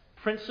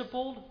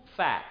principled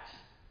facts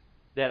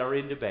that are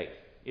in debate.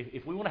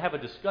 If we want to have a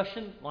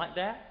discussion like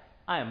that,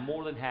 I am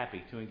more than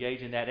happy to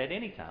engage in that at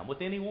any time,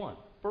 with anyone,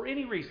 for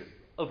any reason,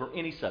 over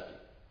any subject.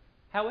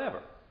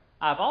 However,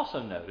 I've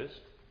also noticed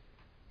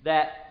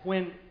that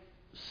when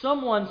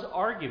someone's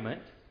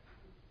argument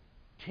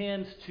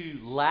tends to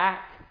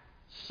lack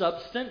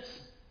substance,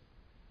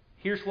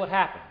 here's what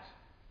happens.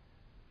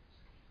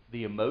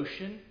 The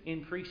emotion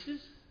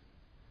increases,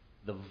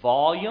 the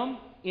volume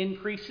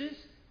increases,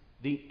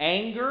 the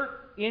anger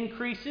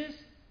increases.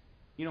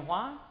 You know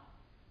why?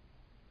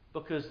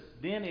 Because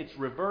then it's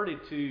reverted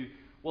to,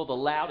 well, the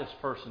loudest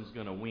person's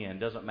going to win.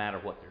 Doesn't matter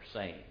what they're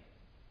saying.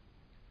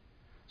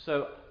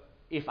 So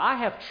if I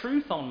have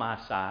truth on my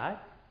side,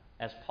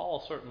 as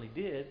Paul certainly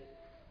did,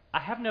 I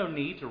have no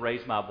need to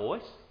raise my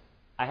voice.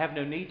 I have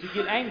no need to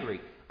get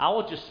angry. I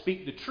will just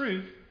speak the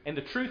truth, and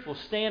the truth will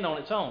stand on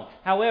its own.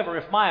 However,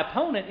 if my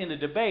opponent in the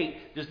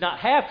debate does not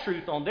have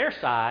truth on their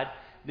side,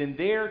 then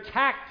their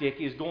tactic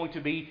is going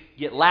to be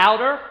get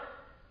louder,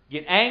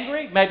 get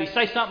angry, maybe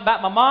say something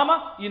about my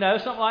mama,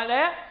 something like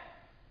that.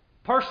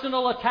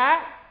 Personal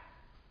attack,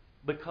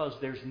 because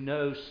there's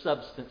no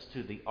substance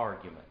to the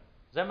argument.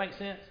 Does that make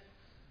sense?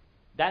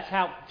 That's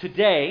how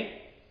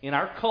today, in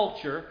our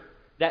culture,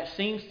 that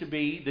seems to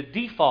be the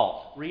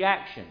default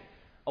reaction.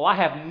 Oh, I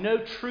have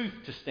no truth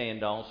to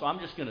stand on, so I'm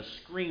just going to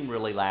scream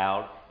really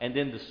loud, and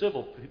then the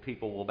civil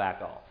people will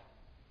back off.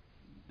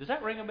 Does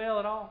that ring a bell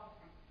at all?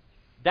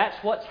 That's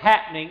what's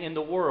happening in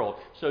the world.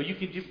 So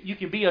you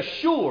can be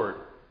assured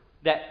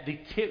that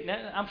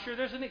now, I'm sure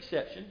there's an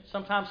exception.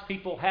 Sometimes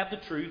people have the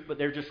truth, but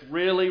they're just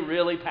really,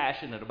 really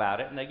passionate about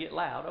it, and they get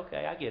loud.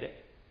 Okay, I get it.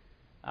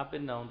 I've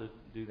been known to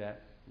do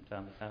that from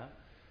time to time.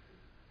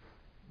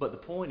 But the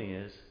point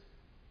is,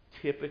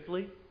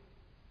 typically,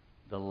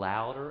 the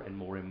louder and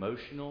more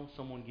emotional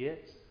someone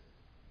gets,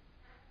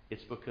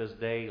 it's because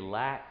they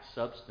lack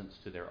substance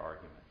to their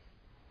argument.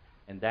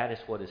 And that is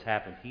what has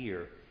happened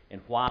here,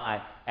 and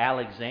why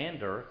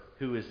Alexander,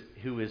 who is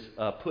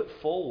put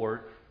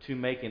forward to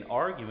make an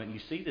argument,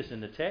 you see this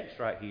in the text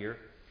right here.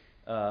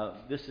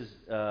 This is,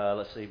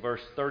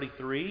 verse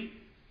 33.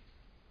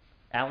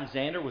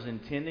 Alexander was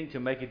intending to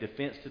make a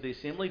defense to the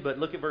assembly, but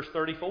look at verse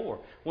 34.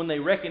 When they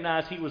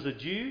recognized he was a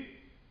Jew,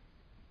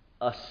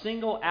 a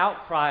single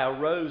outcry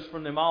arose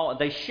from them all, and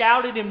they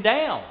shouted him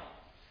down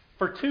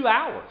for 2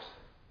 hours.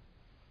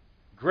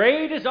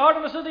 Great is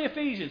Artemis of the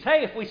Ephesians.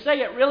 Hey, if we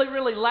say it really,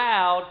 really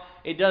loud,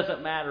 it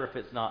doesn't matter if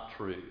it's not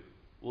true.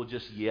 We'll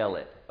just yell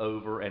it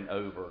over and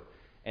over,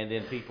 and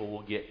then people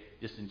will get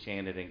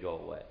disenchanted and go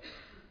away.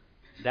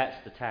 That's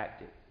the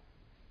tactic.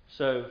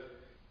 So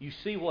you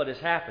see what has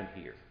happened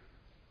here.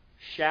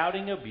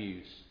 Shouting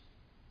abuse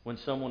when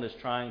someone is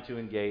trying to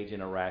engage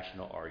in a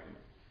rational argument.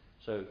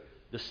 So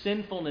the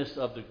sinfulness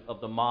of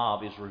the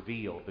mob is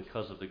revealed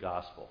because of the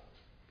gospel.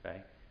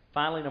 Okay.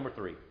 Finally, number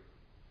 3.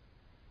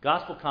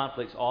 Gospel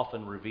conflicts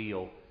often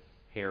reveal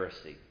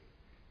heresy.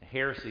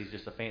 Heresy is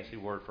just a fancy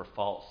word for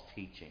false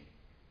teaching.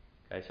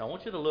 Okay, so I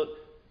want you to look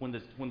when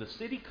the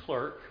city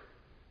clerk,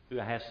 who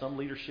has some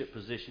leadership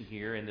position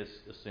here in this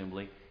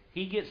assembly,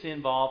 he gets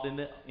involved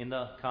in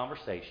the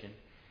conversation.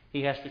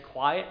 He has to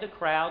quiet the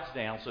crowds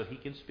down so he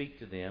can speak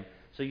to them.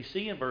 So you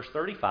see in verse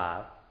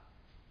 35,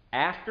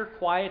 after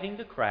quieting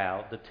the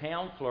crowd, the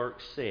town clerk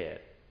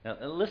said, now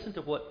listen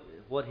to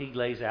what he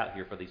lays out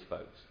here for these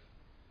folks.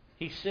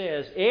 He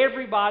says,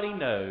 everybody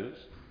knows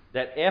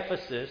that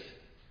Ephesus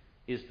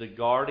is the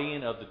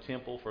guardian of the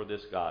temple for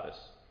this goddess,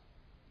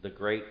 the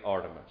great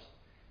Artemis.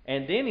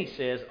 And then he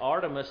says,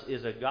 Artemis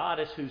is a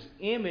goddess whose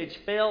image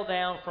fell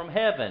down from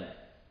heaven,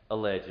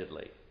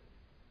 allegedly.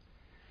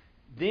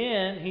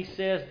 Then he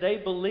says they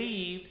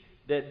believed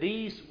that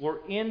these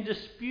were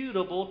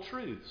indisputable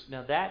truths.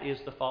 Now that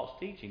is the false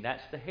teaching.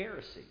 That's the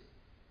heresy.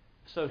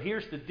 So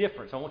here's the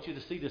difference. I want you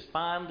to see this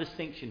fine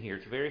distinction here.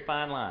 It's a very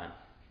fine line.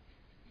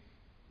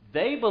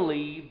 They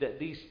believed that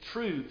these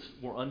truths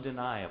were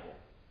undeniable.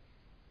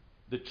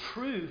 The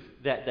truth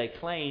that they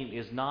claim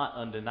is not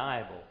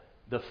undeniable.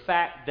 The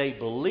fact they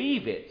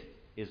believe it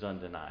is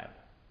undeniable.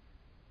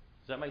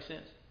 Does that make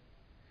sense?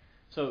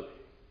 So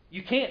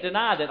you can't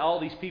deny that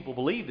all these people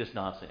believe this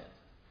nonsense.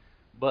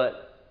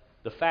 But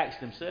the facts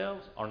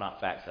themselves are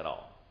not facts at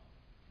all.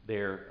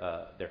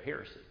 They're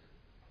heresy.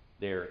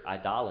 They're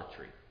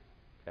idolatry.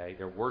 Okay?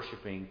 They're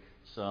worshiping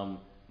some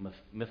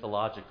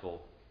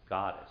mythological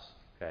goddess.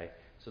 Okay?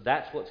 So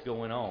that's what's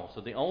going on.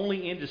 So the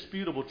only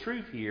indisputable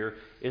truth here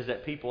is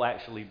that people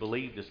actually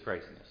believe this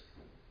craziness.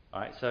 All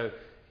right, so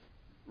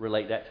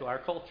relate that to our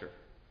culture.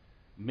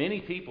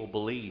 Many people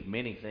believe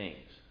many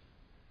things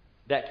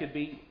that could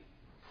be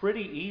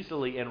pretty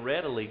easily and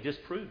readily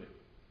disproven.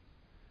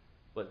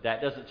 But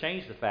that doesn't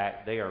change the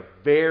fact they are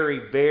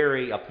very,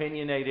 very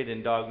opinionated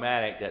and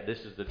dogmatic that this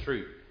is the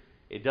truth.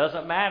 It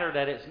doesn't matter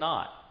that it's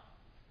not.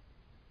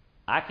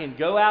 I can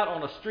go out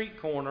on a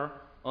street corner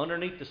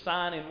underneath the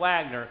sign in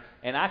Wagner,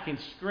 and I can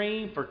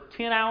scream for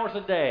 10 hours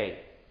a day.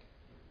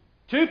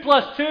 2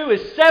 + 2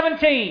 is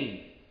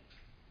 17.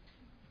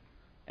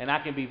 And I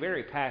can be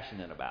very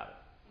passionate about it.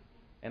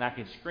 And I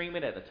can scream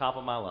it at the top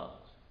of my lungs.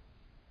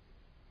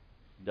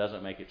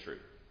 Doesn't make it true.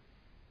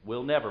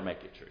 Will never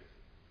make it true.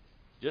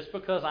 Just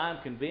because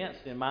I'm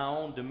convinced in my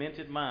own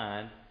demented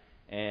mind,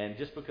 and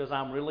just because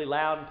I'm really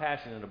loud and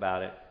passionate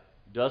about it,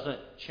 doesn't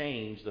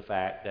change the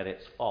fact that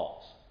it's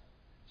false.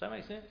 Does that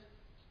make sense?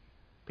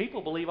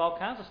 People believe all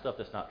kinds of stuff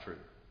that's not true,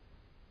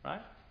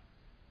 right?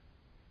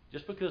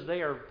 Just because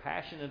they are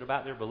passionate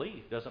about their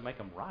belief doesn't make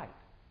them right.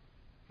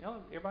 You know,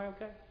 everybody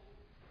okay?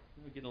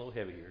 We're getting a little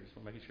heavy here. Just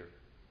want to make sure.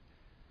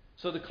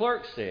 So the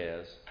clerk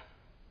says,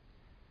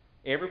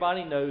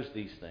 everybody knows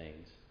these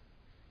things.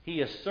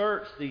 He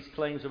asserts these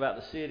claims about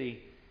the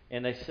city,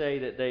 and they say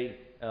that they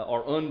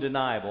are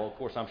undeniable. Of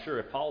course, I'm sure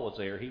if Paul was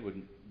there, he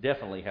would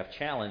definitely have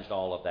challenged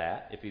all of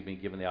that if he'd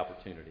been given the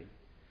opportunity.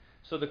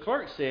 So the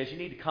clerk says you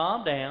need to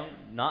calm down,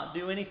 not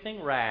do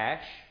anything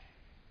rash.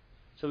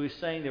 So he's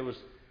saying there was,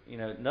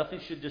 nothing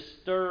should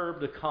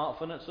disturb the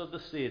confidence of the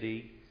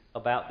city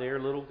about their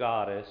little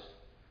goddess.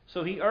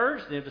 So he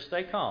urged them to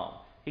stay calm.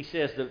 He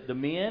says the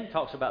men,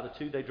 talks about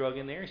the 2 they drug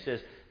in there. He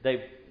says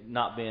they've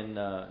not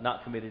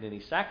committed any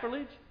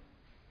sacrilege,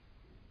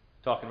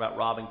 talking about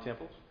robbing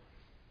temples.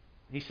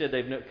 He said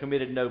they've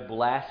committed no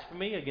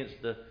blasphemy against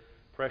the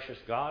precious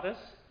goddess.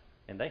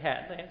 And they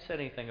hadn't said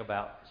anything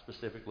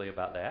specifically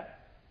about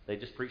that. They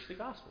just preached the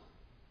gospel.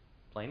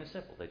 Plain and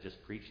simple. They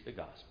just preached the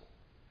gospel.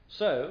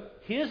 So,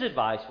 his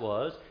advice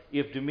was,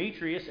 if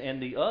Demetrius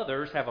and the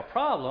others have a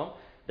problem,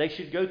 they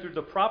should go through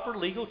the proper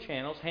legal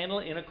channels, handle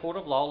it in a court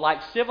of law like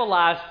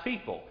civilized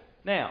people.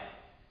 Now,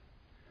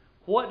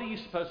 what do you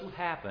suppose would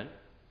happen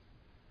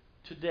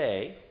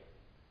today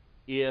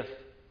if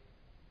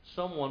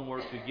someone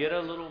were to get a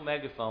little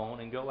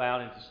megaphone and go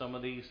out into some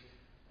of these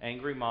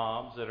angry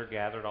mobs that are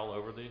gathered all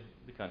over the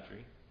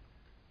country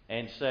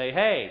and say,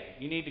 hey,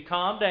 you need to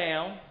calm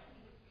down,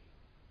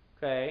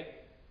 okay?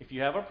 If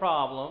you have a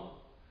problem,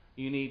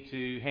 you need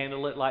to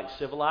handle it like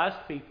civilized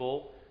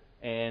people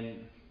and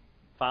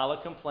file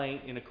a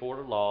complaint in a court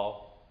of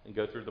law and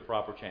go through the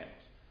proper channels.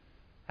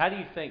 How do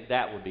you think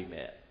that would be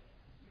met?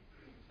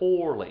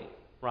 Poorly,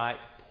 right?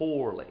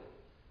 Poorly.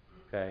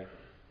 Okay?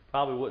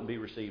 Probably wouldn't be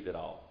received at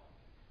all.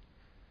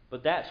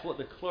 But that's what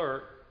the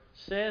clerk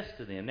says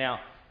to them. Now,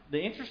 the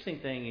interesting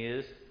thing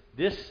is,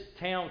 this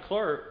town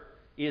clerk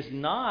is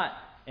not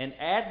an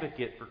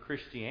advocate for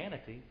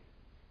Christianity.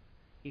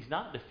 He's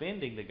not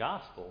defending the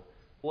gospel.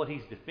 What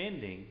he's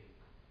defending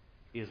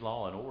is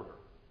law and order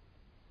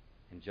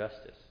and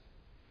justice.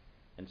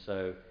 And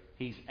so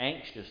he's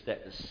anxious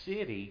that the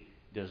city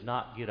does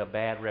not get a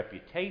bad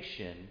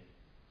reputation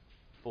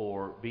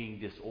for being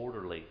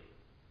disorderly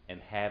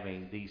and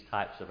having these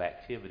types of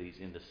activities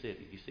in the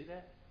city. You see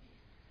that?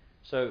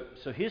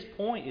 So his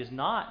point is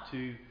not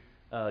to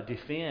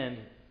defend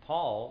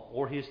Paul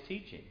or his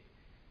teaching.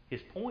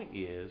 His point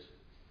is,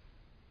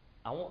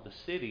 I want the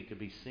city to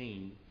be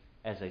seen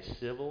as a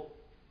civil,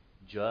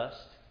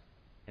 just,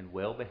 and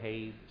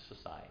well-behaved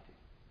society.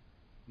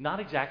 Not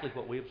exactly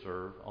what we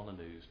observe on the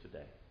news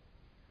today.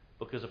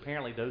 Because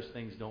apparently those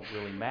things don't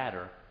really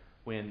matter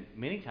when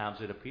many times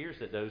it appears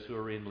that those who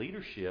are in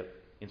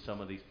leadership in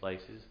some of these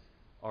places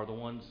are the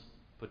ones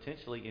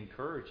potentially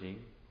encouraging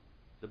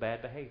the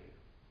bad behavior.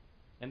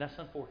 And that's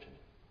unfortunate.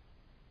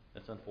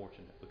 That's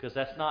unfortunate because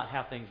that's not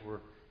how things were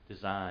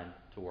designed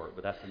to work.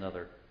 But that's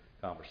another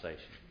conversation.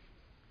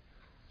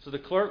 So the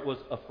clerk was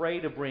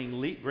afraid of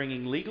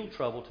bringing legal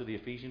trouble to the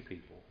Ephesian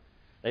people.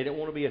 They didn't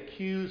want to be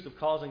accused of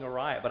causing a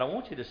riot. But I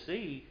want you to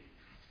see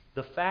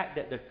the fact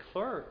that the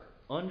clerk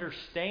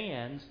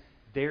understands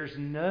there's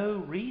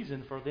no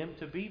reason for them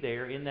to be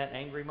there in that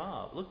angry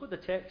mob. Look what the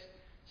text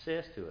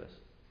says to us.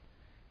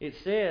 It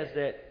says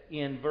that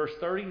in verse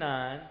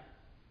 39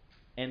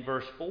 and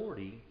verse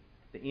 40,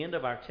 the end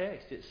of our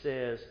text, it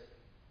says,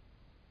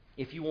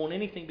 if you want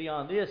anything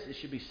beyond this, it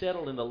should be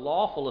settled in the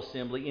lawful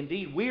assembly.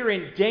 Indeed, we're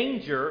in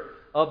danger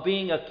of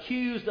being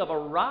accused of a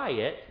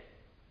riot.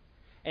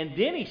 And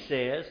then he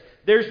says,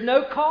 there's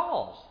no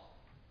cause.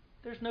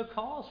 There's no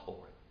cause for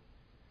it.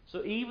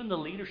 So even the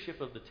leadership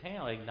of the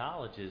town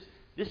acknowledges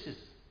this is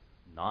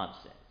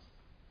nonsense.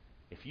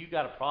 If you've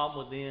got a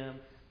problem with them,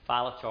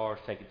 file a charge,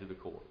 take it to the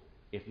court.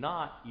 If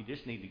not, you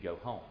just need to go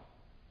home.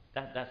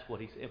 That's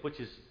what he said, which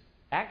is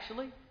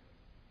actually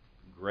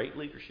great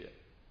leadership.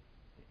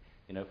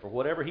 You know, for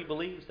whatever he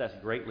believes, that's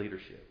great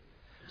leadership.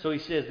 So he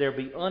says they'll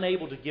be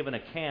unable to give an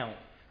account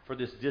for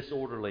this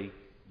disorderly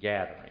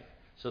gathering.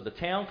 So the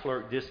town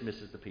clerk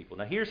dismisses the people.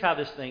 Now here's how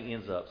this thing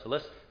ends up. So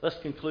let's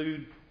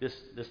conclude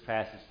this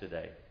passage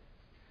today.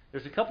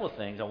 There's a couple of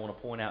things I want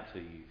to point out to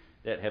you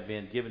that have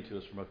been given to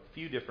us from a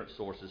few different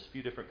sources, a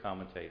few different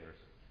commentators.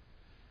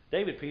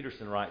 David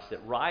Peterson writes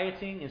that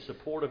rioting in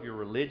support of your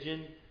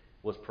religion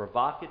was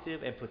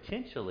provocative and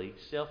potentially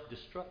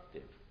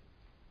self-destructive.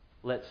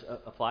 Let's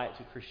apply it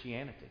to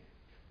Christianity.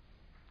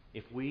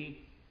 If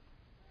we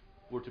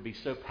were to be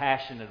so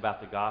passionate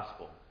about the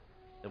gospel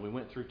that we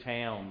went through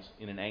towns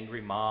in an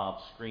angry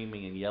mob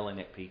screaming and yelling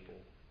at people,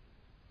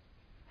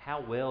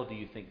 how well do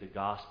you think the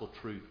gospel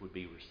truth would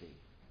be received?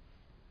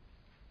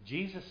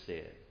 Jesus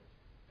said,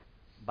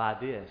 by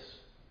this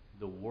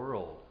the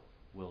world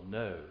will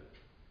know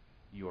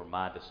you are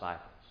my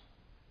disciples,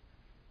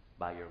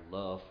 by your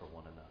love for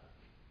one another.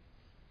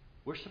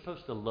 We're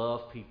supposed to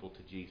love people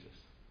to Jesus.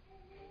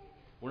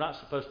 We're not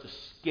supposed to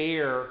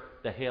scare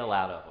the hell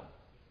out of them,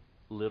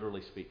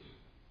 literally speaking.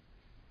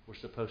 We're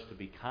supposed to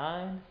be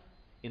kind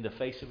in the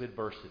face of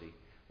adversity.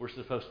 We're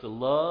supposed to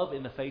love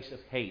in the face of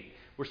hate.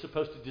 We're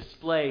supposed to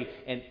display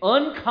an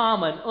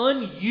uncommon,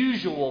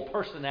 unusual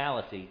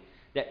personality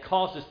that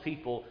causes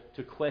people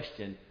to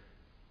question,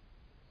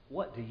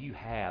 what do you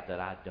have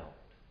that I don't?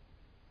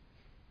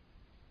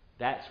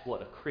 That's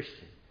what a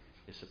Christian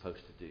is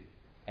supposed to do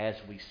as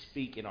we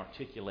speak and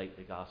articulate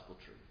the gospel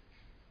truth.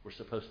 We're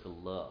supposed to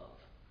love,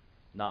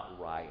 not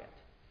riot.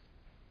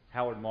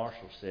 Howard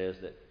Marshall says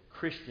that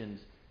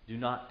Christians do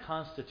not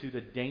constitute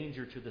a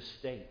danger to the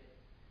state,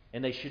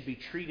 and they should be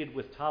treated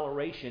with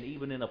toleration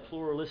even in a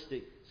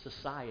pluralistic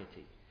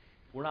society.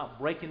 If we're not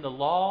breaking the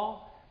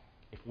law,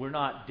 if we're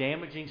not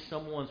damaging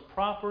someone's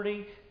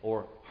property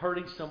or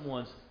hurting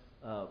someone's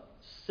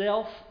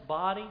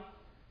self-body,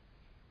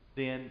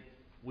 then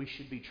we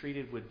should be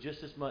treated with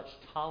just as much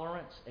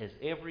tolerance as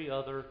every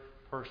other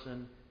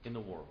person in the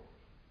world.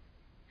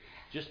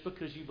 Just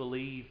because you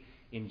believe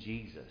in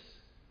Jesus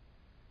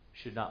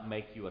should not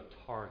make you a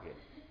target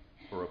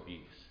for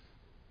abuse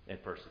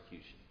and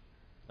persecution.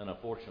 And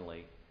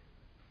unfortunately,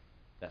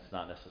 that's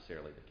not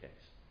necessarily the case.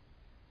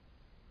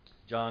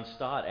 John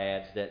Stott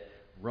adds that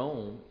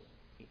Rome,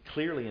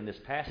 clearly in this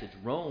passage,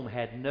 Rome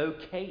had no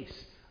case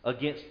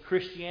against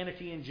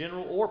Christianity in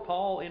general or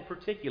Paul in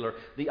particular.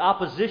 The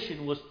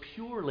opposition was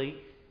purely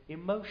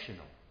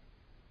emotional.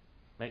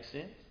 Make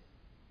sense?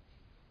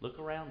 Look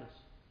around us.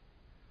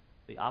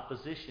 The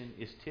opposition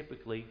is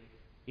typically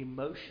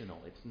emotional.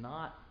 It's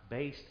not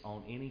based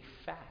on any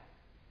fact.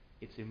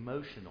 It's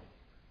emotional.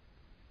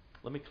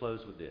 Let me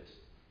close with this.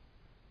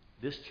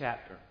 This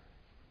chapter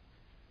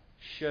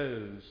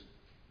shows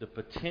the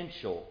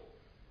potential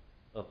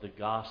of the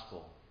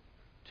gospel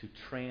to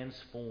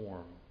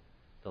transform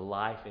the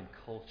life and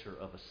culture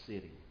of a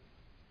city.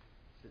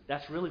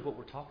 That's really what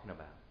we're talking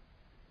about.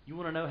 You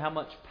want to know how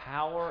much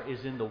power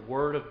is in the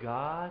Word of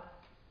God?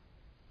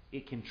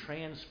 It can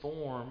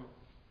transform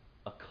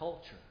a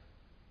culture.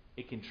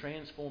 It can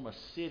transform a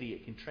city.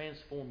 It can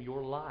transform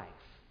your life.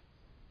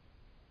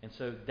 And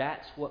so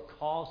that's what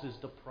causes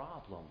the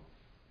problem.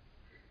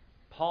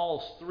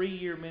 Paul's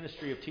 3-year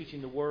ministry of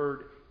teaching the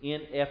Word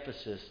in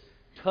Ephesus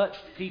touched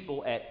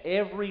people at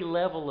every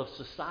level of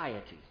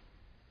society.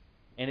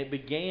 And it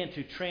began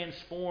to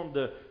transform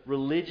the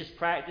religious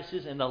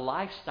practices and the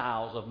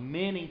lifestyles of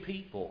many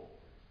people.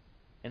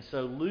 And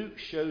so Luke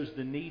shows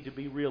the need to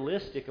be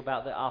realistic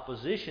about the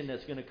opposition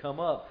that's going to come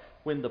up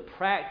when the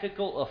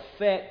practical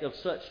effect of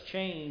such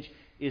change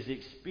is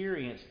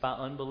experienced by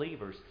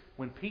unbelievers.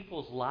 When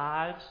people's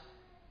lives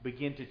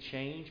begin to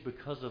change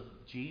because of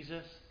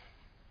Jesus,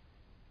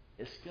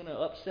 it's going to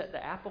upset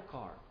the apple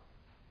cart.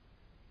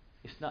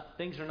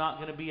 Things are not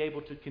going to be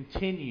able to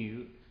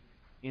continue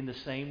in the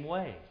same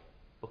way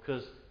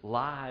because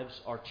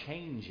lives are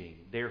changing.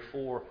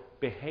 Therefore,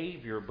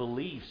 behavior,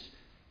 beliefs,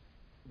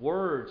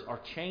 words are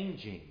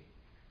changing.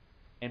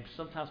 And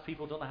sometimes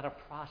people don't know how to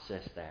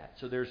process that.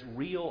 So there's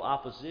real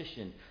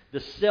opposition.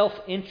 The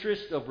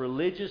self-interest of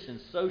religious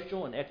and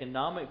social and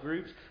economic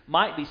groups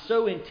might be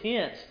so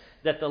intense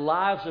that the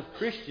lives of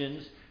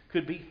Christians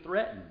could be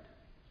threatened.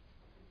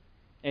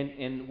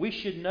 And we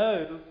should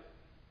know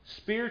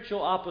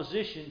spiritual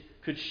opposition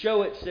could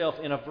show itself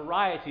in a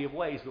variety of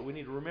ways, but we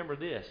need to remember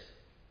this.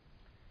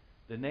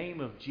 The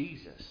name of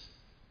Jesus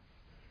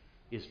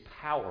is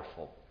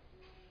powerful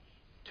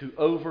to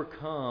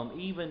overcome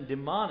even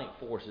demonic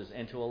forces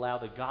and to allow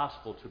the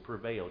gospel to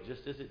prevail,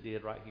 just as it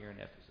did right here in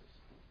Ephesus.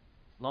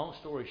 Long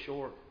story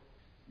short,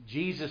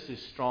 Jesus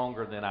is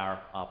stronger than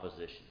our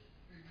opposition.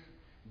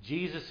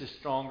 Jesus is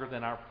stronger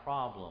than our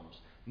problems.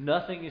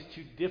 Nothing is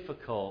too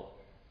difficult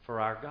for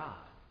our God.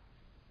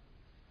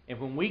 And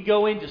when we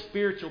go into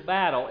spiritual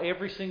battle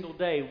every single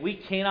day, we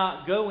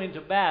cannot go into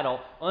battle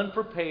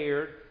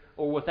unprepared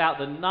or without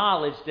the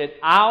knowledge that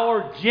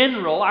our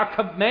general, our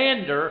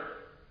commander,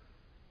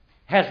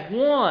 has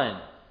won.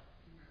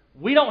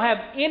 We don't have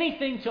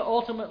anything to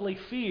ultimately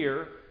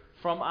fear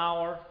from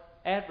our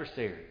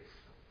adversaries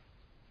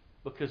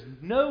because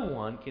no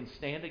one can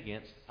stand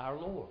against our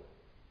Lord.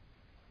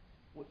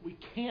 We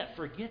can't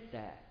forget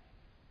that.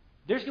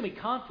 There's going to be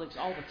conflicts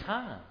all the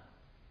time.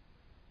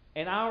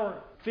 And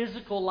our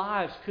physical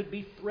lives could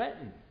be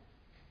threatened.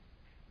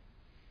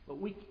 But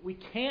we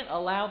can't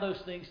allow those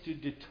things to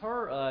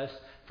deter us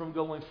from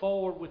going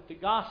forward with the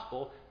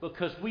gospel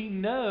because we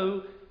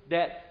know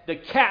that the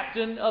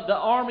captain of the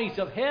armies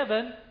of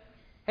heaven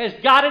has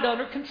got it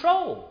under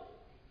control.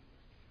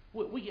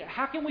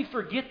 How can we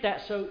forget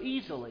that so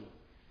easily?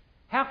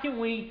 How can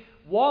we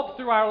walk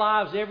through our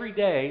lives every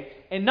day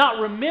and not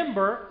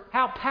remember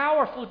how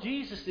powerful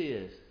Jesus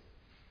is?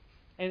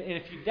 And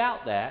if you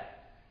doubt that,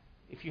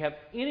 if you have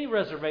any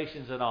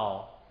reservations at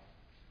all,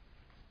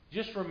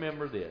 just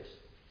remember this.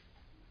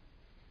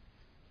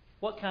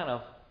 What kind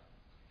of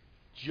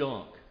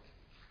junk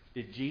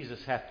did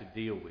Jesus have to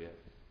deal with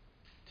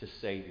to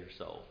save your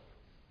soul?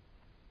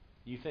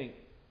 You think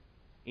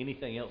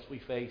anything else we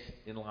face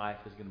in life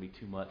is going to be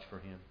too much for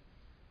Him?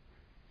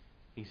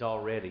 He's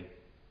already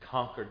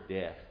conquered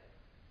death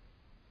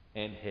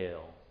and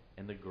hell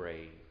and the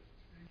grave.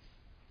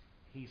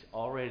 He's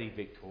already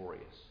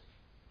victorious.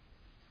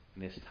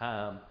 And it's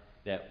time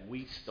that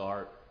we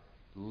start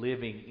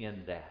living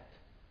in that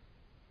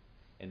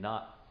and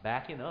not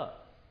backing up.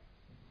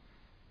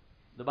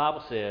 The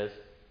Bible says,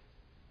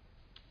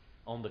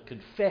 on the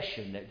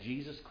confession that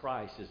Jesus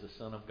Christ is the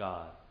Son of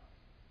God,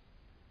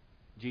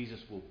 Jesus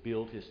will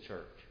build His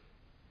church.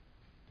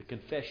 The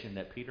confession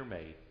that Peter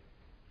made,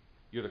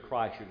 you're the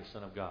Christ, you're the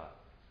Son of God.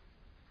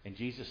 And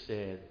Jesus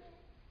said,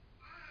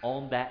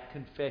 on that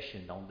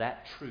confession, on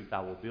that truth,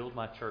 I will build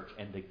my church,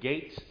 and the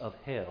gates of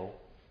hell,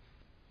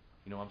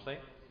 you know what I'm saying,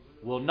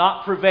 will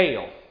not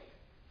prevail.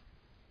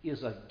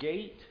 Is a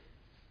gate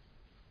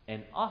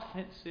an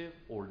offensive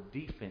or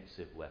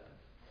defensive weapon?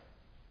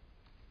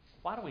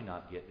 Why do we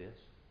not get this?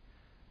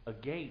 A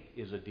gate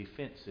is a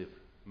defensive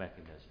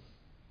mechanism.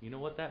 You know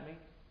what that means?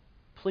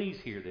 Please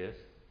hear this.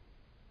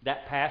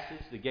 That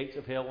passage, the gates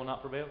of hell will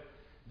not prevail.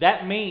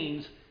 That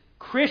means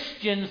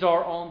Christians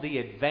are on the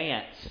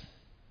advance.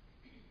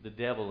 the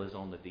devil is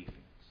on the defense,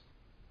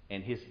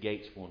 and his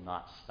gates will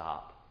not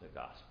stop the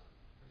gospel.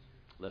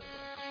 Let's pray.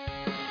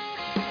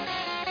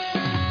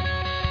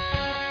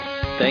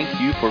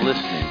 Thank you for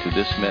listening to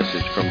this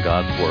message from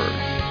God's Word.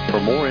 For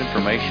more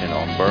information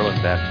on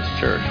Berlin Baptist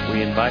Church,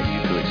 we invite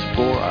you to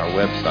explore our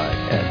website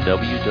at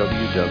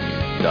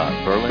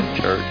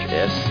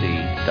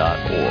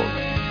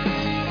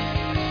www.berlinchurchsc.org.